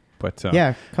Switch. But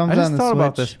Yeah, comes I just on the thought Switch.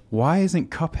 about this. Why isn't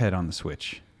Cuphead on the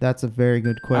Switch? That's a very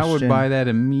good question. I would buy that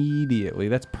immediately.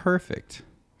 That's perfect.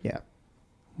 Yeah.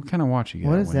 What kind of watch you got?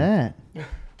 What is Wayne? that?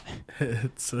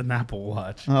 It's an Apple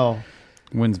Watch. Oh.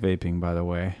 When's vaping, by the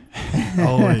way?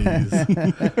 Always.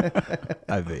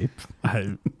 I vape.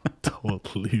 I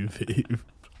totally vape.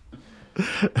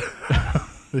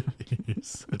 You're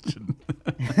such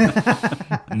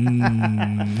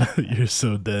you're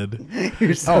so dead.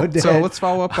 You're so dead. So let's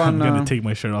follow up on. I'm gonna take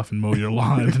my shirt off and mow your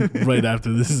lawn right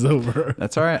after this is over.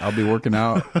 That's all right. I'll be working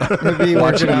out. Maybe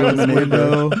watching out in the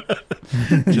window.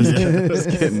 just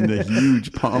getting the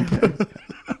huge pump.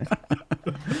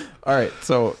 All right,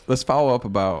 so let's follow up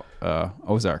about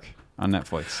Ozark on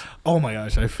Netflix. Oh my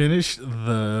gosh, I finished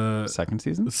the Second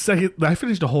season? I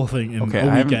finished the whole thing in Okay,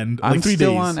 a weekend. I'm like 3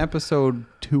 still days. on episode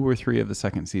 2 or 3 of the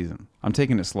second season. I'm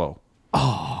taking it slow.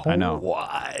 Oh, I know.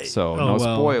 Why? So Oh, no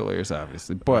well. spoilers,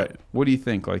 obviously. But Right. what do you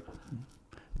think? Like,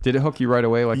 did it hook you right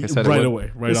away? Like I said, Right it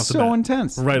away, right it's off the so bat.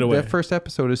 intense. Right away. That first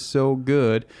episode is so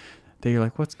good that you're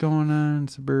like, what's going on in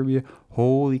suburbia?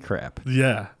 Holy crap.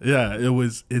 Yeah,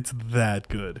 it's that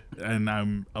good. And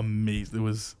I'm amazed. It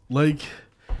was like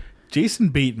Jason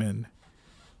Bateman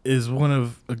is one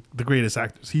of the greatest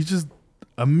actors. He's just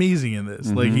amazing in this.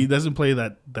 Like, he doesn't play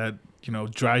that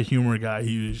dry humor guy.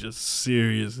 He was just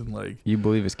serious and like, You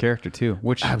believe his character too,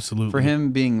 which absolutely, for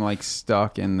him being like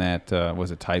stuck in that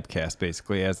was a typecast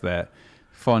basically as that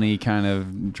funny kind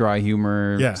of dry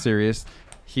humor, serious.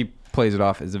 He plays it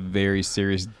off as a very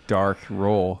serious, dark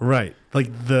role. right?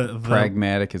 Like the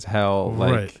Pragmatic as hell.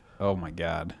 Like, Right. oh my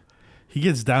god. he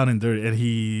gets down and dirty, and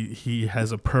he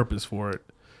has a purpose for it.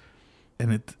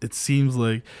 And it seems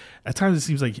like at times it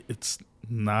seems like it's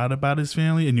not about his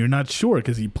family, and you're not sure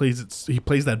because he plays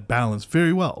that balance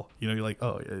very well. You're like,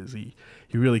 oh, is he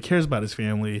really cares about his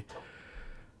family,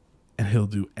 and he'll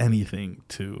do anything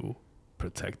to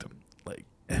protect them, like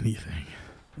anything.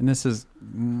 And this is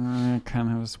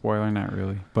kind of a spoiler, not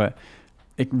really, but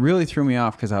it really threw me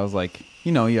off because I was like,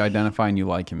 you identify and you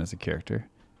like him as a character,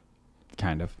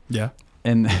 kind of. Yeah.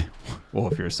 And well,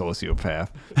 if you're a sociopath,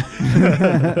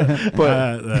 But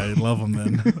I love him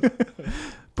then.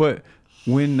 but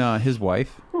when his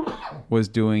wife was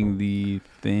doing the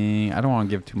thing, I don't want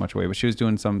to give too much away, but she was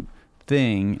doing some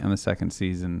thing in the second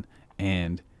season,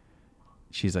 and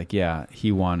she's like, yeah,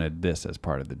 he wanted this as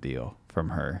part of the deal from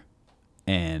her.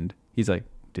 And he's like,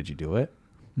 did you do it?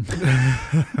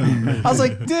 I was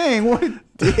like, dang, what a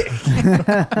dick.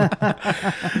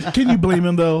 Can you blame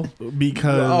him though?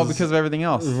 Because of everything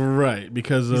else. right,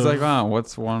 because He's of, like, oh,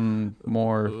 what's one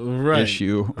more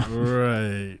issue?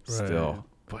 right. Still.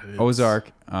 But it's-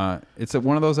 Ozark, it's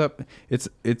one of those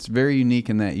it's very unique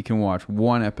in that you can watch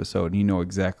one episode and you know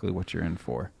exactly what you're in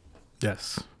for.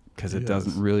 Yes. Because it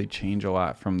doesn't really change a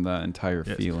lot from the entire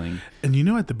feeling. And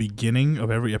at the beginning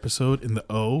of every episode in the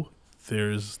O,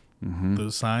 there's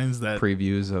those signs that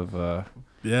Previews of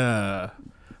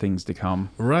things to come.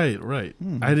 Right.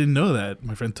 I didn't know that.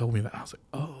 My friend told me that. I was like,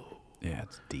 oh, Yeah,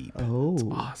 it's deep. Oh. it's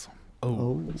awesome.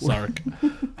 Oh, Sark.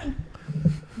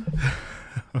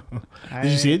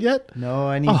 Did you see it yet? No,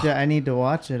 I need to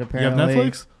watch it. You Apparently, have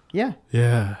Netflix? Yeah.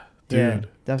 Yeah, dude. Yeah, Dude,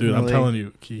 definitely. I'm telling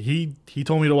you, he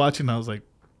told me to watch it, and I was like,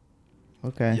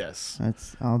 Okay. yes.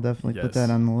 I'll definitely put Yes. that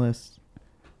on the list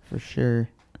for sure.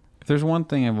 If there's one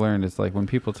thing I've learned, it's like when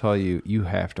people tell you, you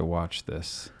have to watch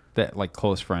this, that like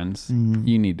close friends,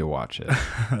 you need to watch it.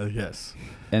 Yes.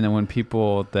 And then when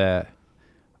people that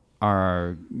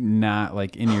are not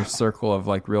like in your circle of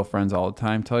like real friends all the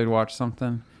time tell you to watch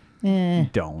something,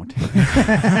 don't.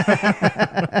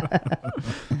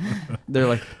 They're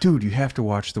like, dude, you have to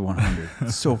watch The 100.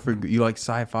 It's so freaking good. You like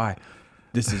sci-fi.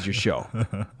 This is your show.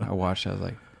 I watched it. I was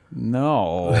like,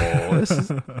 no, this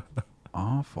is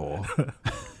awful.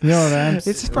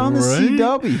 It's from the Right?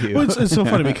 CW. Well, it's so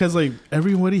funny because like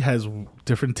everybody has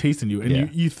different taste in you,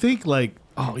 and you think like,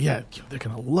 oh yeah, they're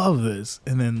gonna love this,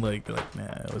 and then like they're like, nah,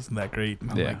 it wasn't that great.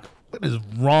 And I'm like, what is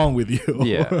wrong with you?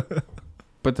 Yeah.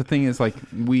 But the thing is, like,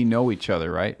 we know each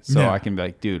other, right? So Yeah. I can be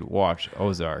like, dude, watch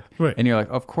Ozark. Right. And you're like,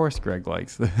 of course Greg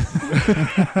likes this.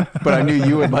 But I knew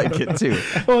you would like it too.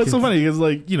 Well, it's so funny because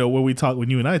like when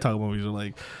you and I talk about movies, we're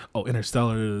like, oh,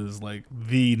 Interstellar is like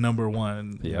the number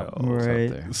one, Yeah.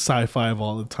 Right. sci-fi of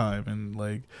all the time, and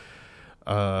like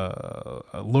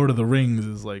Lord of the Rings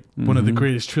is like one of the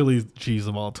greatest trilogies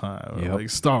of all time. Or, Yep. like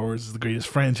Star Wars is the greatest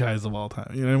franchise of all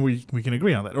time. And we can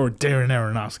agree on that. Or Darren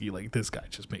Aronofsky, like this guy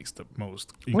just makes the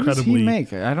most What does incredibly. he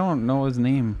make? I don't know his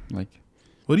name. Like,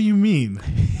 What do you mean?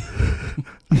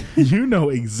 You know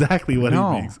exactly what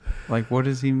no. he makes. Like, what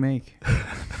does he make?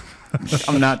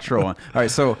 I'm not trolling. All right,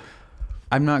 so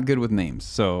I'm not good with names.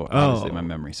 So obviously my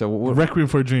memory. So what? Requiem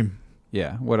for a Dream,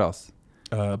 Yeah. What else?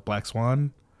 Black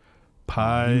Swan,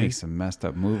 Pi. He makes some messed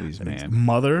up movies, man.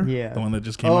 Mother. Yeah. The one that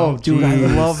just came Oh, out. Dude, I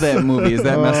Jeez. love that movie. Is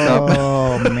that messed up?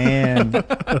 Oh man,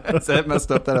 Is that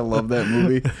messed up that I love that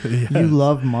movie? Yes. you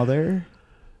love Mother?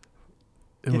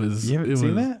 It was. You haven't it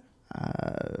seen was, that?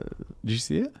 Did you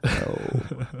see it?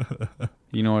 No.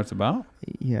 You know what it's about?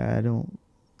 Yeah, I don't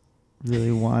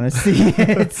really want to see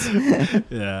it.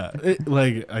 Yeah,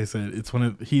 like I said,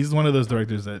 he's one of those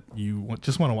directors that you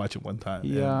just want to watch it one time. and,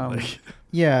 Yeah. like,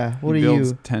 Yeah, what He are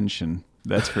builds you? tension.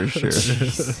 That's for sure.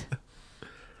 Jeez.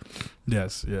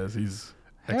 yes, he's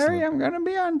Harry, excellent. I'm gonna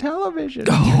be on television.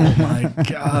 Oh my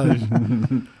gosh.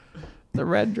 The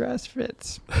red dress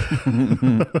fits.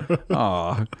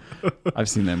 Oh, I've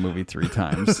seen that movie 3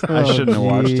 times. I Oh, shouldn't have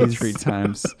watched it jeez. 3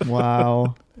 times.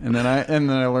 Wow. And then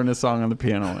I learned a song on the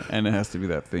piano, and it has to be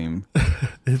that theme.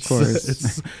 It's,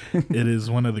 course. it is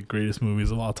one of the greatest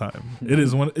movies of all time. It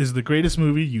is the greatest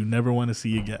movie you never want to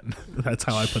see again. That's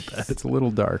how I put that. It's a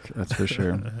little dark, that's for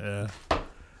sure. Yeah.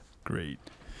 Great.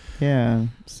 Yeah.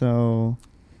 So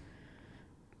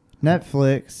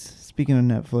Netflix. Speaking of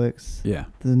Netflix, Yeah.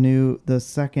 the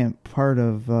second part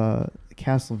of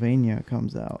Castlevania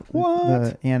comes out. What?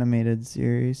 The animated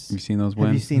series. You seen those Have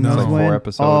win? you seen No. those It's like win? 4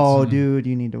 episodes. Oh, dude,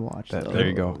 you need to watch That- those. there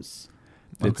you go. It's,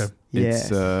 Okay. Yes.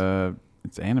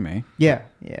 it's anime. Yeah,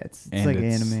 it's And like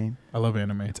it's- anime. I love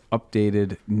anime. It's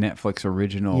updated Netflix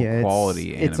original Yeah,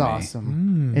 quality anime. it's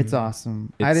awesome. It's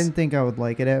awesome. I It's- didn't think I would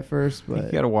like it at first, You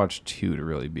but gotta watch 2 to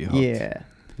really be hooked. yeah.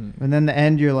 And then the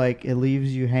end, you're like, it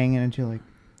leaves you hanging, and you're like,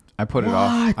 I put it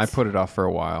off. What? I put it off for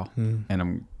a while, Mm.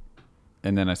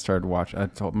 and then I started watching. I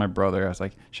told my brother, I was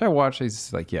like, "Should I watch?"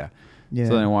 He's like, "Yeah." yeah.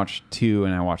 So then I watched 2,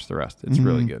 and I watched the rest. It's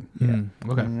really Mhm. good. Mm.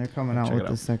 Okay. And they're coming I'll out check with it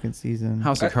the out. second season.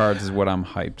 House of Cards is what I'm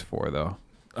hyped for, though.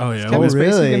 Oh yeah. Oh, Kevin Spacey's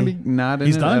really? gonna be not in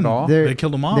He's it done. at all. They're- They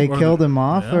killed him off. They or killed him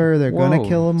off, yeah. or they're gonna Whoa,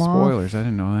 kill him off. Spoilers! I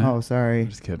didn't know that. Oh, sorry. I'm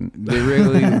just kidding. They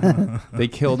really they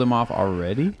killed him off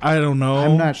already I don't know.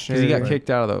 I'm not sure. because he got kicked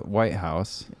out of the White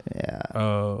House. Yeah.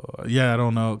 Yeah, I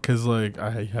don't know because like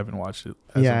I haven't watched it.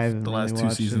 As Yeah, of I haven't the last really 2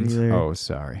 watched it seasons. either. Oh,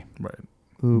 sorry. Right.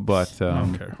 Oops. But I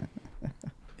don't care.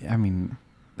 I mean,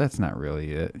 that's not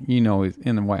really it. You know, he's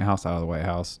in the White House, out of the White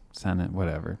House, Senate,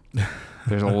 whatever.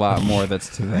 There's a lot more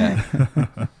that's to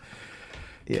that.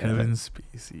 Yeah. Kevin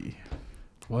Spacey.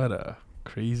 What a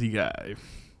crazy guy.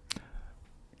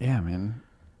 Yeah, man.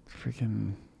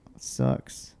 Freaking.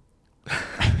 Sucks.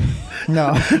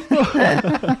 No.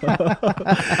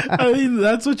 I mean,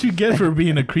 that's what you get for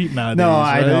being a creep nowadays. No,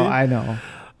 right? I know.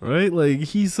 Right? Like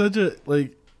he's such a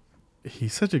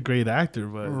great actor,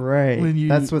 but Right. when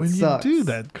That's what when sucks. you do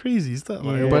that crazy stuff,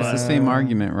 Yeah. like, But it's the same Wow.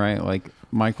 argument, right? Like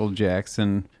Michael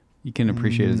Jackson, you can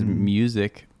appreciate his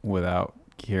music without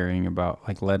caring about,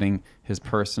 like, letting his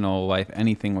personal life,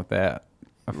 anything with that,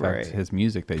 affect Right. his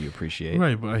music that you appreciate.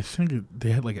 right? But I think they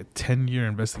had like a 10-year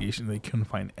investigation. They couldn't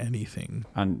find anything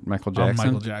On Michael on Jackson?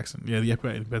 Michael Jackson. Yeah, the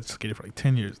FBI investigated for like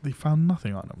 10 years. They found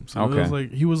nothing on him. So it Okay. was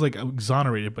like he was like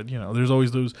exonerated. But there's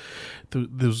always those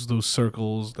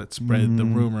circles that spread the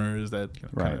rumors that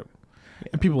Right. kind of,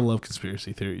 and people love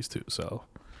conspiracy theories too. So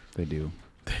They do.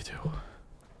 they do.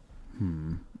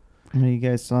 Hmm. I mean, you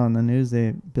guys saw in the news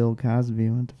that Bill Cosby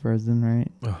went to prison, right?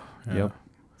 Oh, yeah. Yep.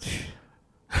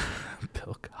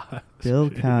 Bill Cosby. Bill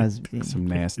Cosby. Some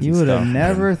nasty You would stuff. have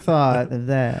never thought of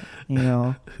that, you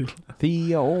know.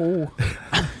 Theo.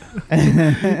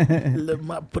 Love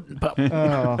my pudding pop.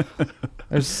 Oh,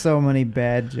 there's so many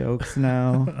bad jokes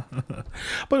now.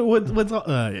 But what's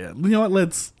yeah? You know what?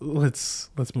 Let's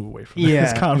move away from this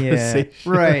Yeah, conversation.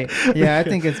 yeah, right. Yeah, I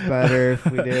think it's better if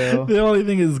we do. The only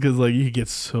thing is because like you get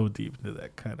so deep into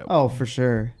that kind of Oh, for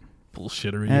sure.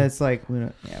 bullshittery. And it's like we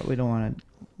don't want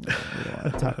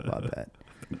to talk about that.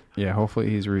 Yeah, hopefully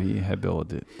he's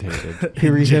rehabilitated. in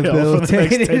jail for the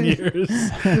next 10 Rehabilitated. years.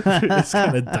 He's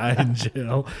gonna die in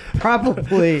jail.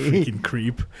 Probably. Freaking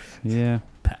creep, Yeah.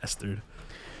 bastard.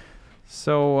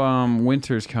 So,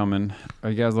 winter's coming. Are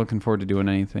you guys looking forward to doing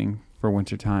anything for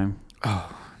winter time?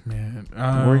 Oh man,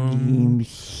 Board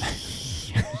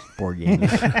games. Board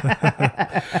games.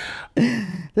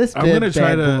 This I'm big gonna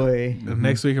try bad to boy.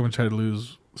 next week. I'm gonna try to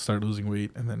start losing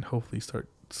weight, and then hopefully start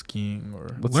skiing or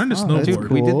Let's- learn to oh, that's snowboard.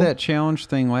 cool. We did that challenge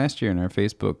thing last year in our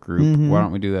Facebook group. Mhm. Why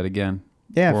don't we do that again?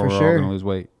 Yeah, Or for we're all sure. going to lose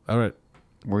weight. All right,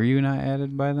 Were you not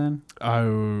added by then? I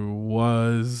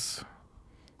was.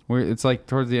 It's like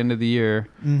towards the end of the year,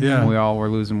 Mhm. Yeah. and we all were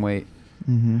losing weight.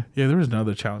 Mhm. Yeah, there was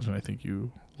another challenge, and I think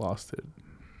you lost it.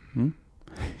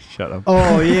 Shut up.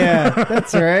 Oh yeah,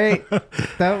 that's right.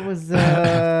 That was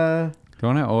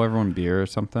Don't I owe everyone beer or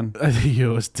something? I think it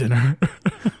was dinner.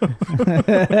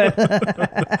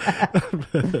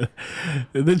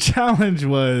 The challenge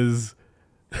was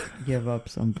give up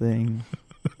something.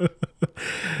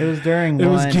 It was during It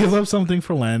was Lent. give up something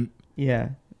for Lent, Yeah.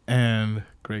 and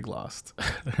Greg lost.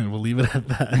 And we'll leave it at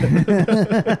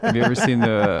that. Have you ever seen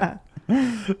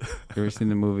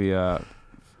the movie?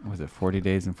 Was it 40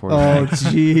 Days and 40 Oh, Nights?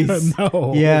 jeez.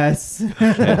 No. Yes. What's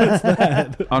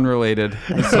that? Unrelated.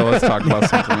 So let's talk about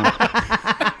something.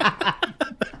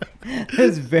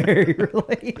 It's very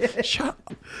related. Shut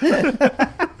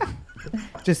up.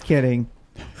 Just kidding.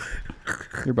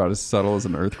 You're about as subtle as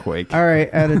an earthquake. All right,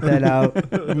 edit that out.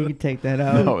 You can take that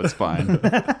out. No, it's fine.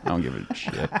 I don't give a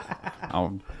shit.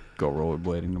 I'll go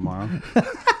rollerblading tomorrow.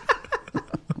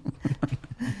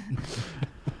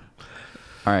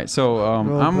 All right, so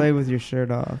I'm play with your shirt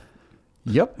off.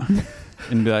 Yep.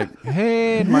 And be like,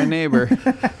 hey, my neighbor,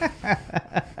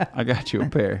 I got you a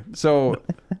pair. So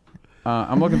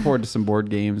I'm looking forward to some board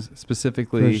games,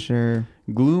 specifically For sure.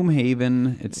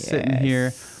 Gloomhaven. It's sitting here.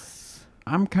 Yes.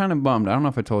 I'm kind of bummed. I don't know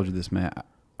if I told you this, Matt.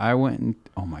 I went and,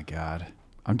 oh my God,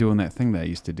 I'm doing that thing that I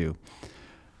used to do.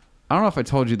 I don't know if I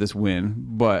told you this when,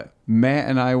 but Matt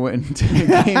and I went into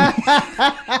a game.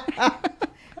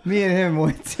 Me and him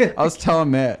went to. I was telling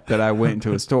Matt that I went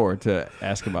into a store to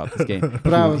ask about this game.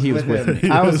 But I was with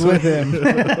him. I was with him.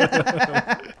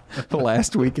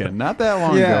 Last weekend, not that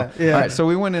long Yeah, ago. yeah. All right, so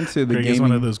we went into the Greg game. is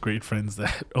one of those great friends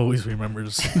that always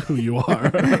remembers who you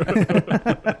are.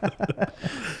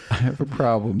 I have a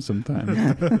problem sometimes.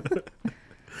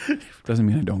 Doesn't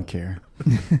mean I don't care.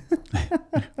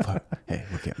 But, hey,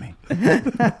 look at me.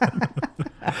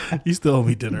 You still owe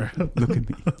me dinner. Look at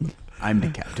me. I'm the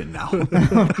captain now.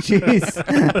 Jeez.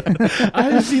 I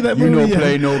didn't see that You movie. don't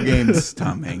play no games,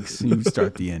 Tom Hanks. You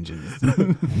start the engines.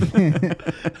 You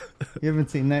haven't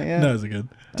seen that yet? No, is it good?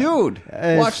 Dude,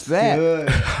 watch It's that.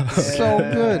 good. So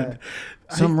good.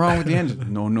 Something wrong with the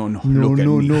engine. No. No, Look at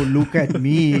me. look at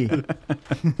me.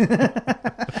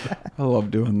 I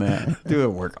love doing that. Do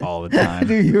at work all the time.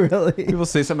 Do you really? People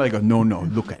say something, I go, no,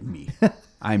 look at me.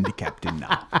 I'm the captain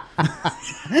now.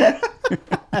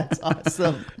 That's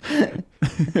awesome.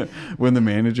 When the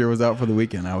manager was out for the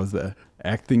weekend, I was the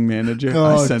acting manager.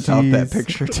 Oh, I sent out that jeez.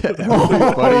 picture to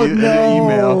everybody in an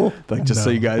email. Like, just so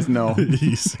No. you guys know.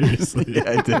 You seriously? Yeah,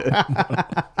 I did.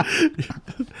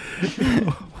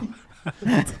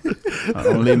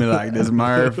 Don't leave me like this,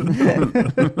 Marv.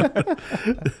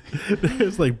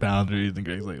 There's like boundaries, and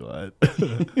Greg's like, what?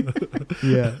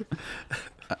 Yeah.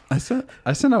 I sent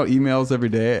out emails every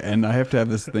day, and I have to have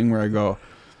this thing where I go,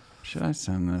 should I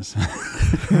send this?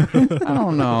 I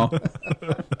don't know.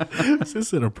 Is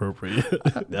this inappropriate?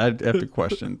 I'd have to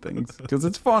question things because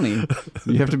it's funny.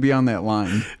 You have to be on that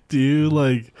line. Do you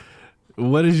like,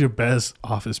 what is your best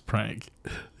office prank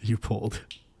you pulled?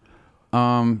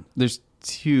 There's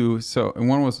two. So, and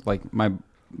one was like my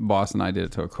boss and I did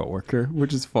it to a coworker,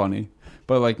 which is funny.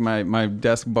 But like my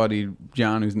desk buddy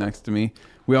John, who's next to me,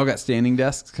 we all got standing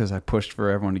desks because I pushed for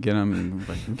everyone to get them, and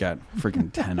like we got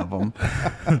freaking 10 of them.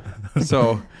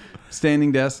 So,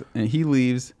 standing desk, and he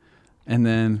leaves, and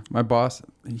then my boss,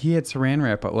 he had Saran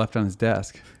wrap left on his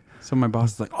desk. So my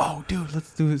boss is like, "Oh, dude,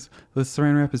 let's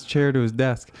Saran wrap his chair to his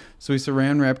desk." So we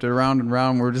Saran wrapped it around and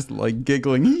around. We're just like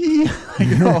giggling like,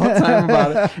 the whole time about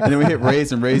it. And then we hit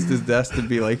raise and raised his desk to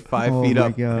be like 5 feet my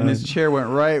up, God. and his chair went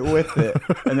right with it,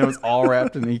 and it was all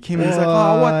wrapped. And he came in, he's like,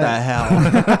 "Oh, what the hell?"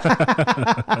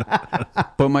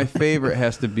 But my favorite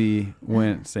has to be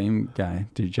when same guy,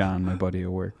 to John, my buddy at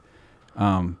work.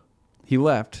 He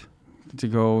left to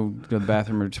go to the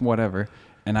bathroom or whatever.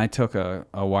 And I took a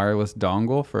wireless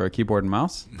dongle for a keyboard and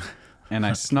mouse, and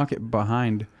I snuck it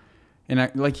behind.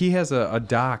 And he has a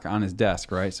dock on his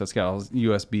desk, right? So it's got all his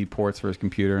USB ports for his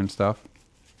computer and stuff.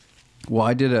 Well,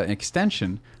 I did an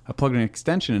extension. I plugged an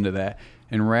extension into that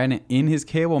and ran it in his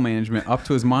cable management up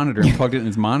to his monitor and plugged it in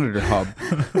his monitor hub.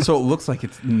 So it looks like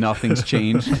nothing's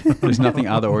changed. There's nothing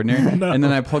out of the ordinary. No. And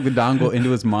then I plugged the dongle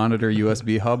into his monitor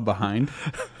USB hub behind.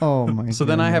 Oh my. So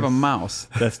then I have a mouse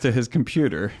that's to his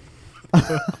computer.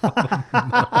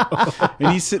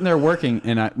 And he's sitting there working,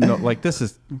 and this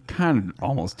is kind of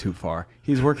almost too far.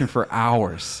 He's working for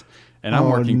hours, and I'm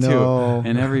working no. too.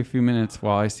 And every few minutes,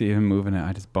 while I see him moving it,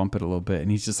 I just bump it a little bit, and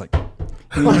he's just like,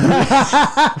 he's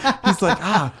like,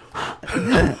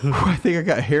 I think I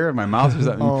got hair in my mouth or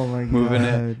something. Oh my moving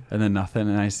God. it, and then nothing,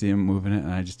 and I see him moving it,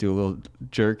 and I just do a little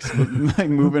jerks, like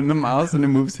moving the mouse, and it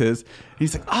moves his.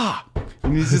 He's like,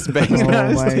 and he's just banging on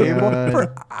his my table God.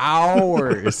 for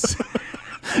hours.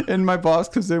 And my boss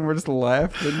comes in, we're just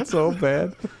laughing so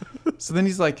bad. So then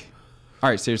he's like, all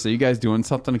right, seriously, you guys doing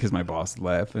something? Because my boss is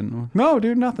laughing. No,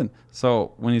 dude, nothing.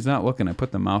 So when he's not looking, I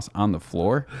put the mouse on the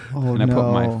floor, and I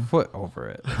put my foot over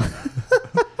it.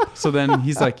 So then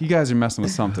he's like, you guys are messing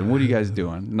with something. What are you guys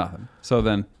doing? Nothing. So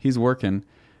then he's working,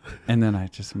 And then I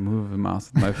just move the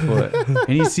mouse with my foot. And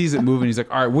he sees it moving. He's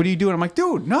like, all right, what are you doing? I'm like,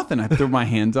 dude, nothing. I throw my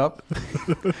hands up.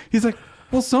 He's like,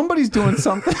 well, somebody's doing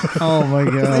something. Oh my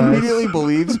He god. immediately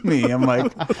believes me. I'm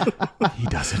like, he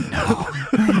doesn't know.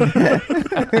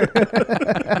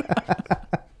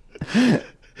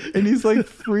 And he's like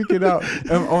freaking out.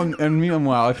 And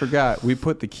meanwhile, I forgot, we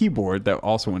put the keyboard that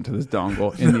also went to this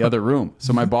dongle in the other room.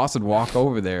 So my boss would walk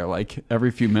over there like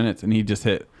every few minutes and he'd just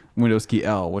hit Windows key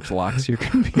L, which locks your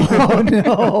computer. Oh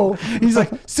no. He's like,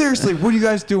 seriously, what are you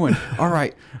guys doing? All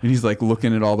right. And he's like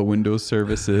looking at all the Windows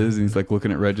services and he's like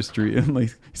looking at registry and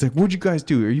like he's like, what'd you guys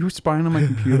do? Are you spying on my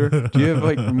computer? Do you have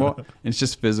like remote? And it's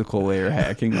just physical layer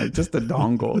hacking, like just a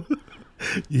dongle.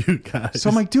 You guys. So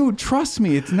I'm like, dude, trust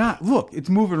me, it's not. Look, it's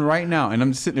moving right now. And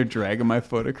I'm just sitting there dragging my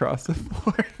foot across the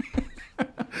floor.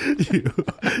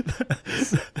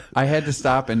 I had to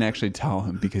stop and actually tell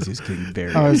him because he was getting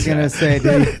very I was gonna say,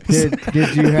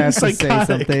 did you have to say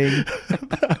Psychotic. something?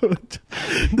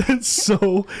 That's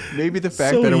so. Maybe the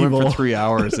fact So that I went evil. for 3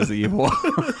 hours is evil.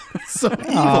 So evil.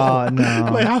 Oh no.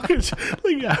 Like how could you,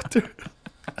 like after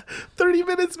 30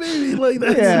 minutes maybe like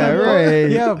that's Yeah, right.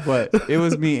 Yeah, but it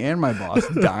was me and my boss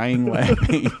dying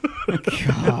laughing.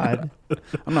 God.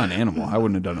 I'm not an animal. I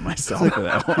wouldn't have done it myself for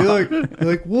that one. You're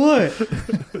like what?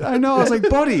 I know. I was like,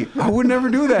 buddy, I would never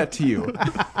do that to you.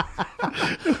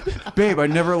 Babe,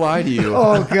 I'd never lie to you.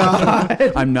 Oh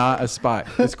God. I'm not a spy.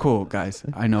 It's cool, guys.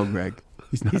 I know Greg.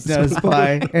 He's not, He's not a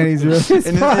spy, and he's really a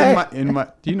In spy. my,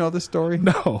 do you know this story?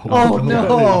 No. Oh, no.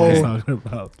 What are you talking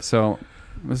about? So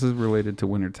this is related to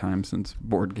wintertime since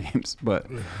board games, but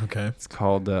Okay. it's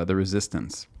called The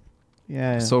Resistance.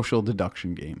 Yeah. Social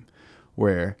deduction game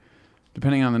where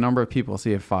depending on the number of people,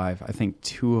 say you have 5, I think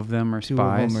 2 of them are Two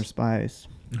spies. of them are spies.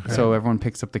 Okay. So everyone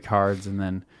picks up the cards and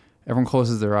then everyone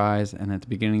closes their eyes, and at the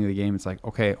beginning of the game it's like,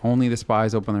 okay, only the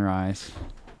spies open their eyes.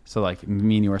 So like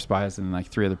me and you are spies and like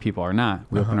 3 other people are not.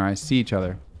 We open our eyes, see each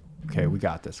other. Okay, we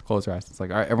got this. Close our eyes. It's like,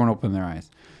 all right, everyone open their eyes.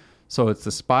 So it's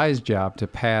the spy's job to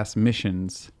pass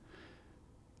missions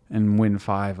and win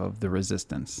 5 of the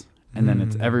resistance. And then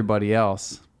it's everybody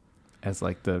else as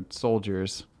like the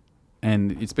soldiers.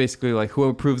 And it's basically like who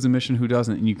approves the mission, who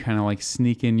doesn't. And you kind of like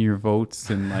sneak in your votes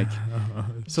and like,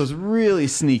 so it's really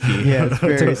sneaky. Yeah, it's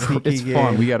very sneaky It's game.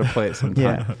 fun. We got to play it sometime.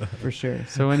 Yeah, for sure.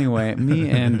 So anyway, me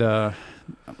and my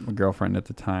girlfriend at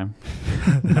the time,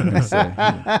 I'm gonna say,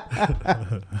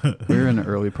 we were in an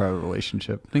early part of a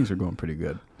relationship. Things were going pretty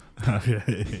good.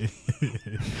 Okay.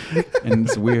 And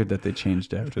it's weird that they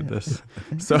changed after this.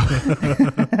 So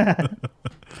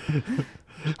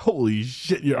Holy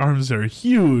shit, your arms are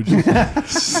huge.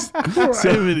 No,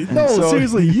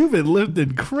 seriously, you've been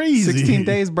lifting crazy. 16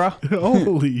 days, bro.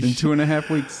 Holy In shit. 2.5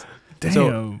 weeks. Damn.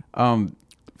 So,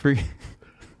 for,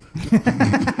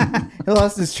 He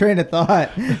lost his train of thought.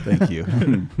 thank you.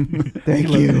 Thank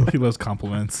you. He loves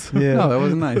compliments. Yeah. No, that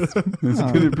was nice. It was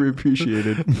Oh. good to be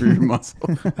appreciated for your muscle.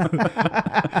 God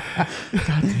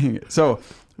dang it. So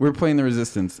we're playing the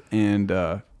Resistance, and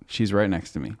she's right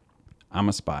next to me. I'm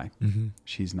a spy. Mm-hmm.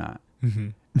 She's not. Mm-hmm.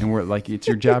 And we're like, it's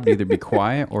your job to either be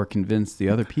quiet or convince the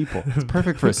other people. It's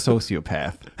perfect for a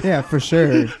sociopath. Yeah, for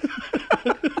sure.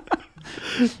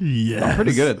 Yeah. I'm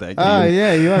pretty good at that game. Oh,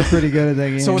 yeah, you are pretty good at that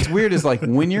game. So what's weird is like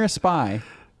when you're a spy,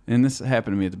 and this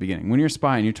happened to me at the beginning, when you're a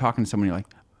spy and you're talking to someone, you're like,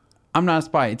 I'm not a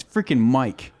spy. It's freaking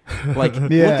Mike. Like,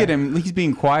 Yeah. look at him. He's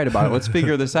being quiet about it. Let's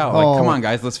figure this out. Like, Oh. come on,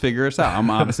 guys. Let's figure this out. I'm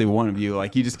obviously one of you.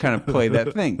 Like, you just kind of play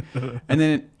that thing. And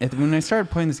then when I started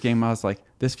playing this game, I was like,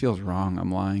 this feels wrong.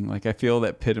 I'm lying. Like, I feel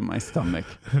that pit in my stomach.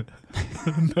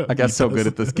 I got so good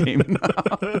at this game.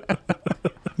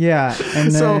 Yeah,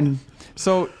 and So- then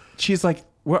So she's like,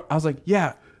 what? I was like,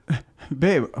 yeah,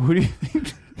 babe, who do you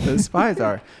think the spies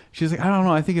are? She's like, I don't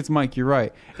know. I think it's Mike. You're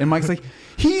right. And Mike's like,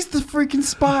 he's the freaking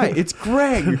spy. It's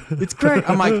Greg. It's Greg.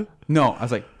 I'm like, no. I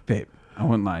was like, babe, I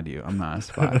wouldn't lie to you. I'm not a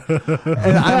spy.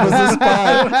 And I was a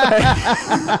spy.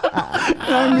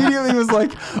 And I immediately was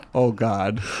like, oh,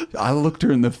 God. I looked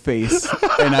her in the face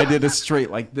and I did a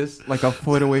straight like this, like a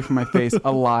foot away from my face,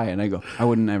 a lie. And I go, I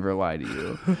would never lie to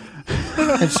you.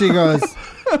 and she goes,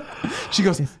 She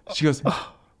goes,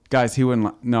 guys, he wouldn't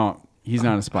lie. No, he's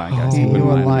not a spy, guys. he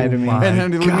wouldn't lie to me. my And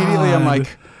then immediately I'm God.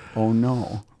 like, oh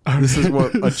no. This is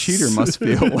what a cheater must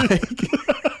feel like.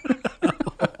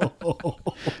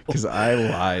 Because I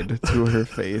lied to her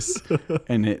face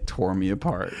and it tore me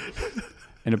apart.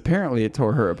 And apparently it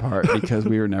tore her apart because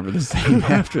we were never the same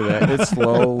after that. It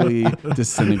slowly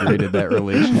disintegrated that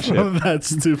relationship. From that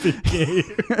stupid game.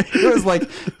 It was like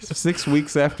 6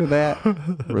 weeks after that,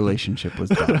 relationship was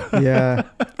done. yeah.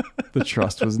 The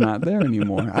trust was not there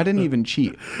anymore. I didn't even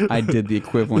cheat. I did the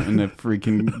equivalent in a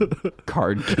freaking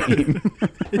card game.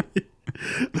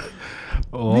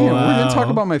 Oh, Man, wow. we're gonna talk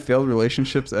about my failed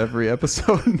relationships every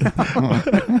episode now.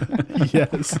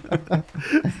 Yes.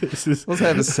 This is Let's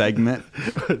have a segment.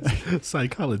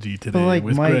 psychology today like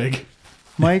with Mike- Greg.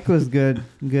 Mike was good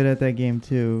at that game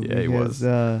too. Yeah, he was.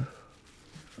 At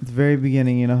the very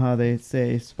beginning, you know how they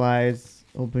say, "Spies,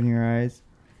 open your eyes,"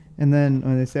 and then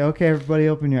when they say, "Okay, everybody,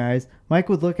 open your eyes," Mike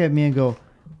would look at me and go,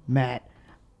 "Matt,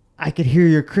 I could hear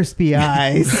your crispy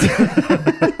eyes."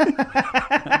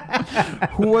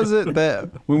 Who was it that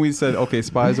when we said, "Okay,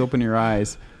 spies, open your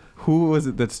eyes"? Who was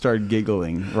it that started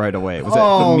giggling right away? Was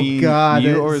Oh, that me, God,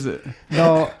 you, or it's- is it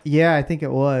No, yeah, I think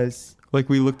it was. like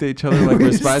we looked at each other like we're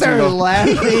We spies? started And we go,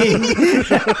 laughing.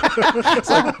 it's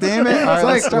like, damn it! All right,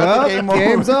 let's start well, the game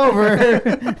game's over.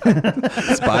 over.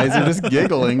 Spies are just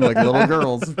giggling like little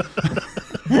girls.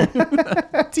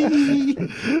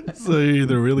 So you're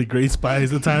either really great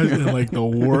spies at times and like the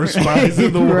worst spies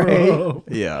in the Right. world.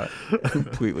 Yeah,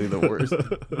 completely the worst.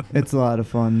 It's a lot of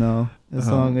fun though, as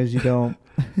long as you don't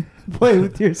play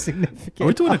with your significant. Are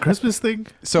we doing a Christmas thing?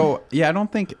 So yeah, I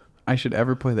don't think I should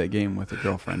ever play that game with a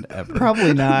girlfriend ever.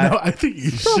 Probably not. No, I think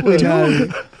you Probably should.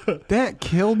 not. That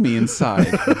killed me inside.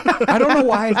 I don't know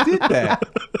why I did that.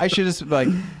 I should just like,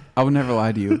 I would never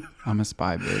lie to you. I'm a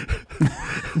spy, babe.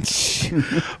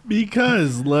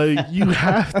 Because like you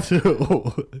have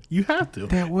to. You have to.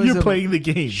 That was You're a- playing the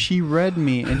game. She read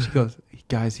me and she goes,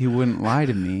 guys, he wouldn't lie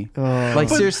to me. Oh. Like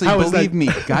But seriously, how is believe that- me.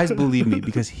 Guys, believe me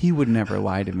because he would never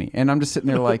lie to me. And I'm just sitting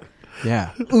there like,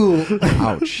 yeah. Ooh.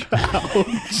 Ouch.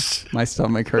 My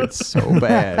stomach hurts so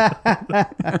bad.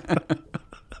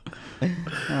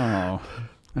 Oh,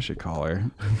 I should call her.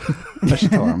 I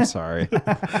should tell her I'm sorry.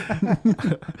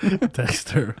 Text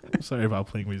her. Sorry about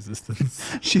playing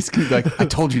Resistance. She's gonna be like, I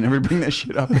told you never to bring that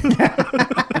shit up.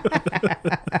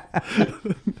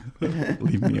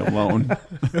 Leave me alone.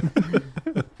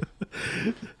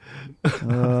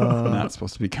 I'm not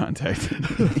supposed to be contacting me.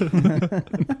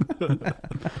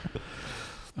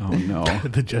 Oh no.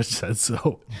 The judge said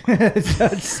so. I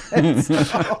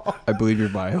believe you're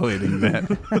violating that.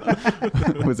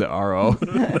 Was it RO?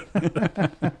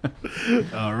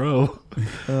 RO.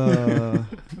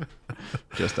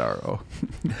 Just RO.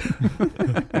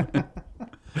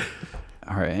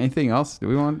 All right. Anything else? Do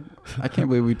we want? I can't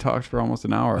believe we talked for almost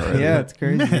an hour already. Yeah, it's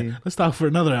crazy. Man, let's talk for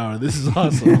another hour. This is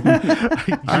awesome.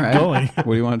 Keep All right. going. What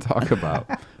do you want to talk about?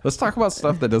 Let's talk about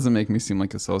stuff that doesn't make me seem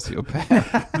like a sociopath.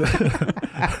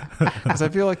 Because I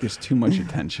feel like there's too much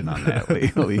attention on that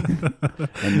lately.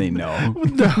 And they know.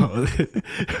 No,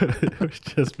 we're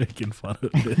just making fun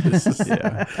of this.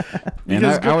 Yeah. And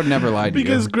I would never lie to you.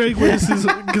 Because Greg witnesses.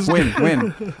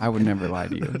 Win. I would never lie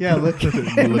to you. Yeah, look. You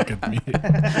look at me.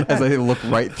 As I look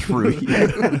right through you.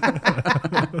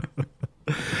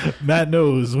 Matt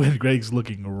knows when Greg's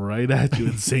looking right at you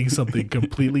and saying something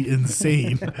completely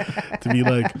insane to be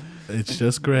like, it's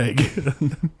just Greg.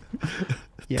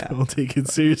 Yeah. Don't take it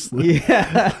seriously.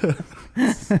 Yeah.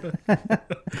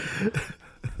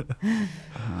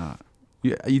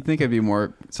 Yeah, you'd think I'd be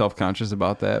more self-conscious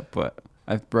about that, but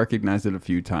I've recognized it a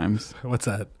few times What's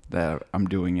that? that I'm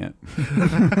doing it.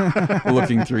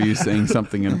 Looking through you saying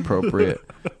something inappropriate.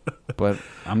 But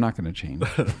I'm not going to change.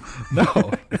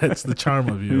 No, that's the charm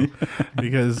of you.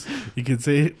 Because you can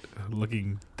say it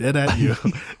looking dead at you.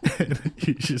 And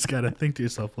you just got to think to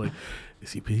yourself, like,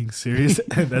 is he being serious?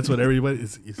 And that's what everybody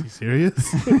is he serious?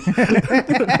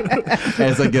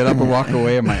 As I get up and walk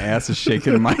away and my ass is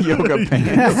shaking in my yoga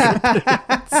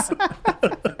pants.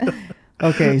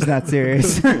 Okay, he's not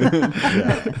serious.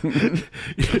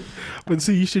 But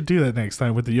see, you should do that next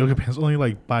time with the yoga pants. Only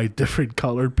like buy different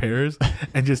colored pairs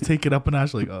and just take it up a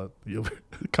notch. Like, oh, you'll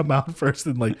come out first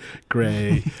in like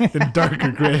gray and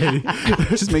darker gray.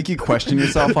 Just make you question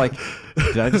yourself like,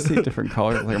 did I just say different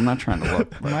color? Like, I'm not trying to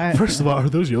look. But, First of all, are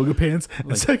those yoga pants?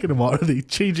 And second of all, are they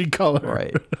changing color?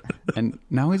 right. And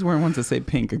now he's wearing ones that say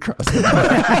pink across the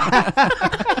butt.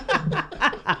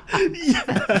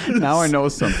 Yes. Now I know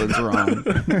something's wrong.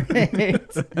 Right.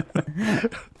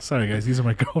 Sorry, guys. These are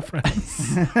my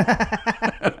girlfriends.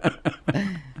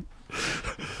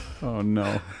 Oh,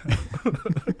 no.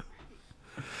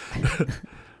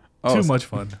 Too much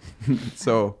fun.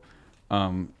 So,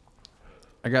 I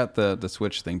got the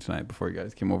Switch thing tonight before you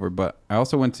guys came over, but I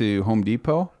also went to Home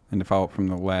Depot, and to follow up from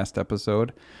the last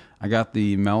episode, I got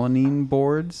the melamine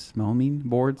boards.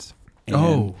 And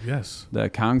Oh, yes. the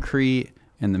concrete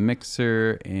and the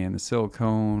mixer and the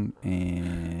silicone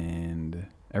and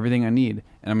everything I need.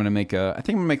 And I'm going to make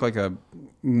like a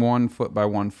 1 foot by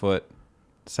 1 foot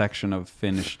section of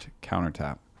finished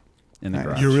countertop in the Nice.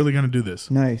 garage. You're really going to do this?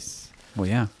 Nice. Well,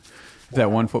 yeah. If that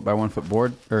 1 foot by 1 foot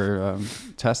board or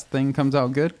test thing comes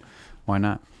out good, why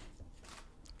not?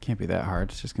 Can't be that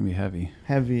hard. It's just gonna be heavy.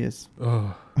 Heaviest.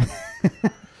 Oh.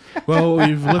 Well,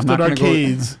 we've not lifted gonna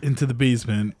arcades into the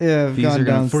basement. Yeah, I've These gone are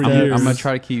gonna. for downstairs. years. I'm gonna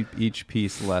try to keep each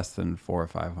piece less than 400 or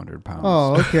 500 pounds.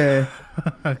 Oh, okay.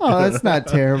 Oh, that's not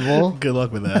terrible. Good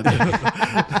luck with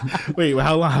that. Wait,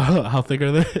 how thick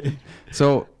are they?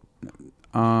 So,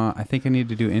 I think I need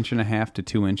to do 1.5 to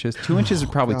 2 inches. 2 inches is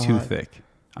probably too God. thick.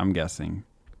 I'm guessing.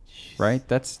 Right?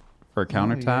 That's for a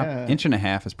countertop. yeah.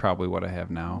 1.5 is probably what I have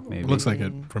now. Maybe. It looks like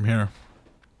it from here.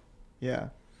 Yeah.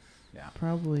 Yeah.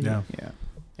 Probably. Yeah. Yeah.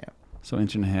 So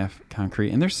 1.5 concrete,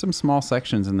 and there's some small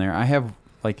sections in there. I have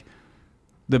like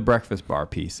the breakfast bar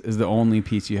piece is the only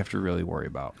piece you have to really worry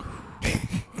about. Are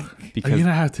Because you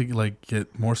gonna have to like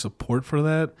get more support for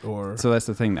that, or so that's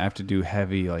the thing. I have to do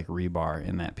heavy like rebar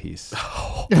in that piece.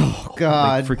 Oh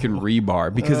God. Like freaking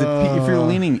rebar, because if you're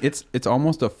leaning, it's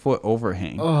almost a foot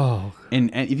overhang. oh, And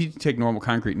if you take normal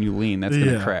concrete and you lean, that's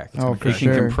gonna Yeah. crack. Oh, It for can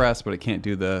sure. compress, but it can't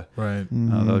do the right. the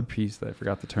Mhm. other piece that I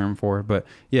forgot the term for. But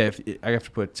yeah, if I have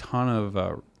to put a ton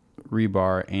of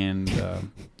rebar, and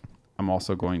I'm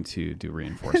also going to do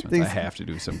reinforcements. I have to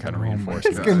do some kind of Oh my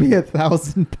reinforcement. It's gonna be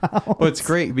 1,000 pounds. But it's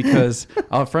great because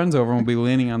I'll have friends over and we'll be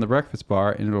leaning on the breakfast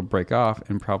bar and it'll break off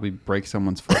and probably break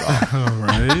someone's foot off. All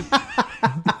right.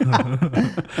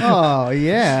 Oh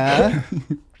yeah.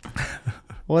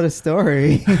 What a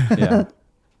story. Yeah.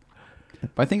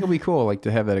 But I think it'll be cool, like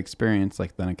to have that experience.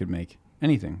 Like then I could make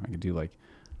anything. I could do like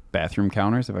bathroom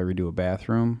counters. If I redo a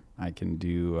bathroom, I can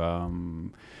do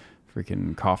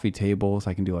freaking coffee tables.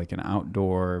 I can do like an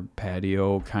outdoor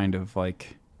patio kind of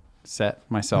like set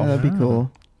myself. Yeah, that'd be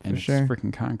cool. and for it's sure.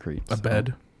 freaking concrete. A so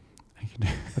bed, I could do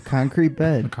A concrete a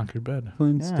bed. concrete bed.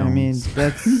 Flintstones. Yeah, I mean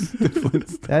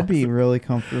that'd be really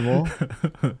comfortable.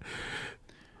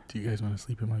 Do you guys want to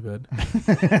sleep in my bed?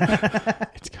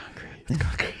 It's concrete. It's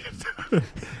concrete.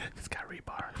 It's got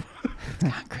rebar. It's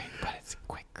concrete, but it's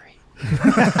quickcrete.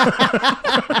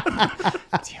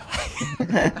 Do you like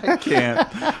I can't.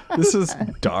 This is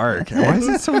dark. Why is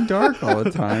it so dark all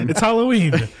the time? It's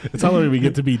Halloween. It's Halloween. We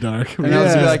get to be dark. We And I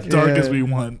was get to be like, as dark yeah. as we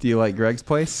want. Do you like Greg's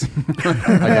place? I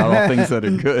got all things that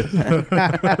are good.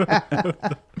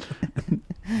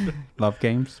 Love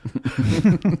games.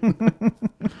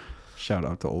 Shout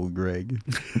out to old Greg.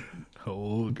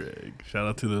 Old Greg. Shout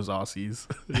out to those Aussies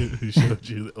who showed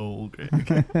you the old Greg.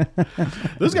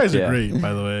 Those guys are Yeah. great,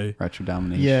 by the way. Retro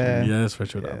domination. Yeah. Yes,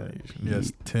 retro Yeah. domination.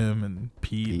 Yes, Tim and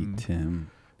Pete, Pete, and Tim,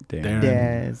 Darren. Darren,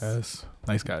 Yes. Yes,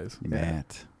 nice guys.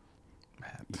 Matt.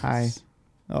 Hi.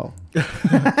 Oh.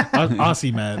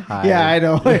 Aussie man, Hi. Yeah, I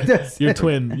know. your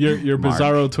twin, your Mark.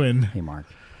 bizarro twin. Hey, Mark.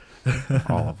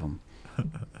 All of them.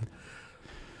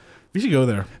 We should go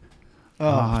there.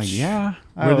 Oh, yeah.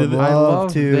 I Where would did they- I love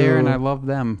love to. there and I love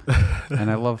them. And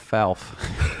I love Falf.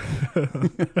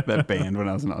 That band when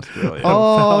I was in Australia.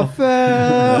 Oh,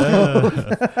 Phil.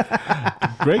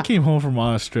 Greg came home from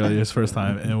Australia his first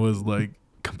time and was like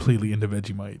completely into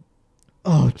Vegemite.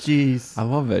 Oh, jeez. I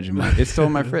love Vegemite. It's still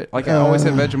in my fridge. Like I always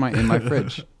have Vegemite in my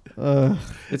fridge. Uh,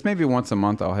 It's maybe once a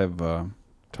month I'll have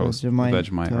toast with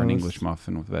Vegemite or an toast. English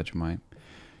muffin with Vegemite.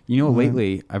 You know, Mhm.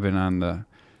 lately I've been on the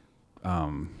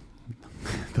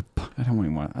I don't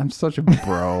even want. I'm such a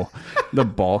bro. The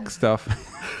bulk stuff.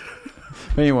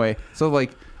 But anyway, so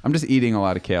like I'm just eating a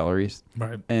lot of calories,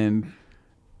 Right. and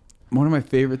one of my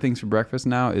favorite things for breakfast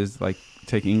now is like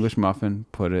take English muffin,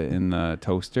 put it in the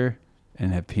toaster,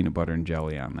 and have peanut butter and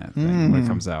jelly on that thing when it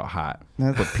comes out hot.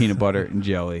 That's- Put peanut butter and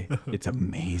jelly. It's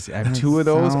amazing. I have That 2 of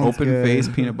those, sounds open good. face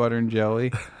peanut butter and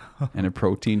jelly, and a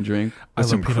protein drink I with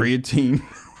some love creatine.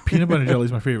 Peanut butter and jelly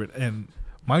is my favorite, and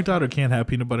my daughter can't have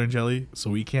peanut butter and jelly, so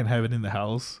we can't have it in the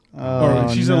house. Oh, Or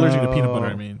she's allergic to peanut no. butter.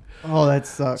 I mean, Oh, that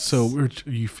sucks. so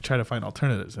you try to find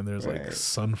alternatives, and there's like Right.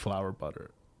 sunflower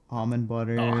butter, almond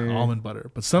butter. almond butter,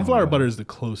 but sunflower Almond butter is the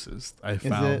closest I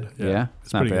found. it? Yeah?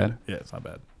 It's not pretty bad? good. Yeah, it's not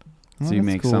bad. Oh, So you that's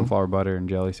make cool. sunflower butter and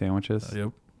jelly sandwiches?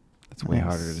 Yep. That's way Nice.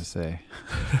 harder to say.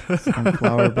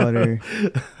 Sunflower butter.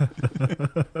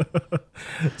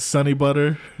 Sunny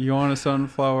butter. You want a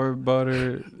sunflower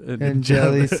butter And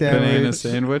jelly banana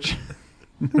sandwich.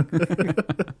 sandwich?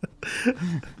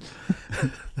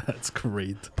 That's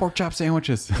great. Pork chop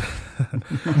sandwiches.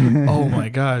 Oh my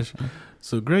gosh.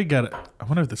 So Greg got I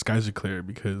wonder if the skies are clear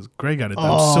because Greg got a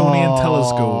Dawsonian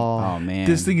telescope. Oh man,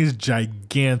 This thing is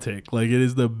gigantic. Like it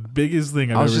is the biggest thing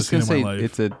I've I was ever just seen gonna in say my life.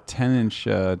 it's a 10-inch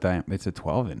diameter. It's a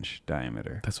 12-inch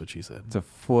diameter. That's what she said. It's a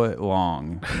foot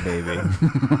long, baby.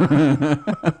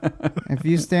 If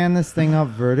you stand this thing up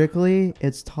vertically,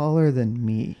 it's taller than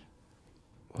me.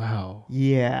 Wow.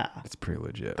 Yeah. It's pretty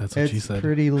legit. That's what she It's said.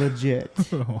 pretty legit.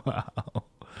 Wow.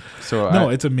 So No,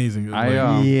 it's amazing.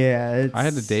 I Yeah. It's, I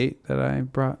had a date that I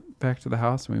brought back to the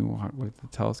house and we walked with the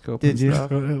telescope Did and you?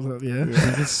 stuff. Yeah. She's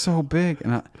like, it's so big.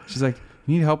 And she's like,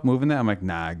 you need help moving that? I'm like,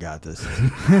 nah, I got this.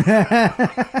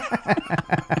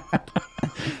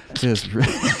 Just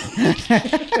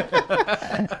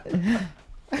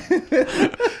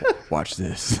watch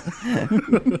this.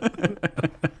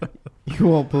 You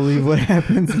won't believe what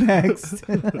happens next.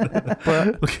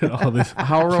 But Look at all this. Look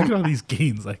at all these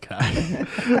gains I got.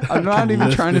 I'm not even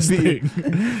Lift trying to this be thing.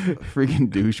 a freaking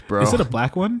douche, bro. Is it a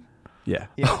black one? Yeah.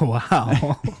 Yeah. Oh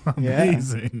wow! Yeah.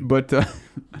 Amazing. But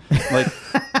like,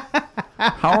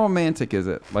 how romantic is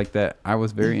it? Like that, I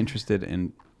was very interested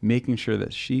in making sure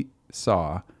that she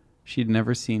saw she'd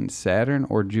never seen Saturn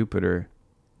or Jupiter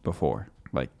before,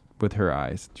 like with her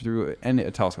eyes through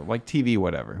a telescope, like TV,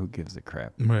 whatever. Who gives a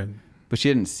crap? Right. But she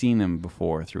hadn't seen them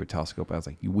before through a telescope. I was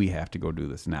like, we have to go do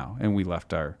this now. And we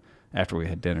left after we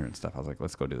had dinner and stuff. I was like,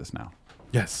 let's go do this now.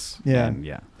 Yes. Yeah. And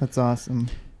yeah. That's awesome.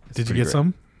 It's Did you pretty get great.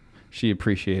 some? She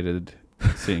appreciated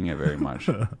seeing it very much.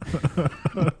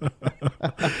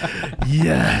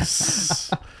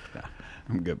 Yes.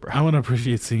 I'm good, bro. I want to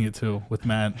appreciate seeing it too with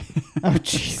Matt. Oh,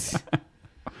 jeez.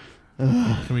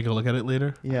 Can we go look at it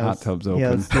later? Yeah. Hot let's- tub's Yeah, open.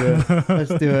 let's do it.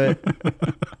 Let's do it.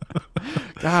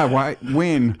 God, why?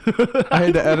 When? I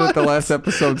had to edit the last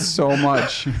episode so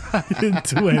much. I didn't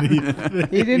do anything.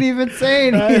 He didn't even say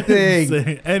I didn't anything.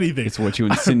 say anything. It's what you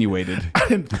insinuated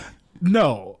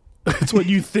No, it's what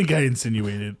you think I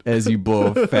insinuated. as you blow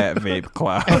a fat vape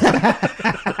cloud.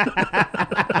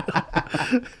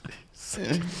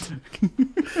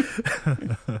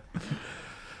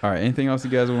 All right. Anything else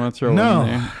you guys want to throw in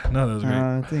there? No, that was great.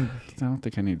 I think I don't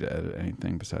think I need to edit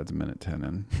anything besides a minute 10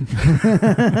 in.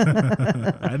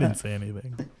 I didn't say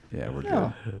anything. Yeah, we're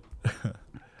No. good.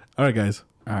 All right, guys.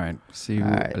 All right. See you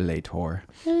All right. later.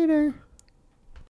 later.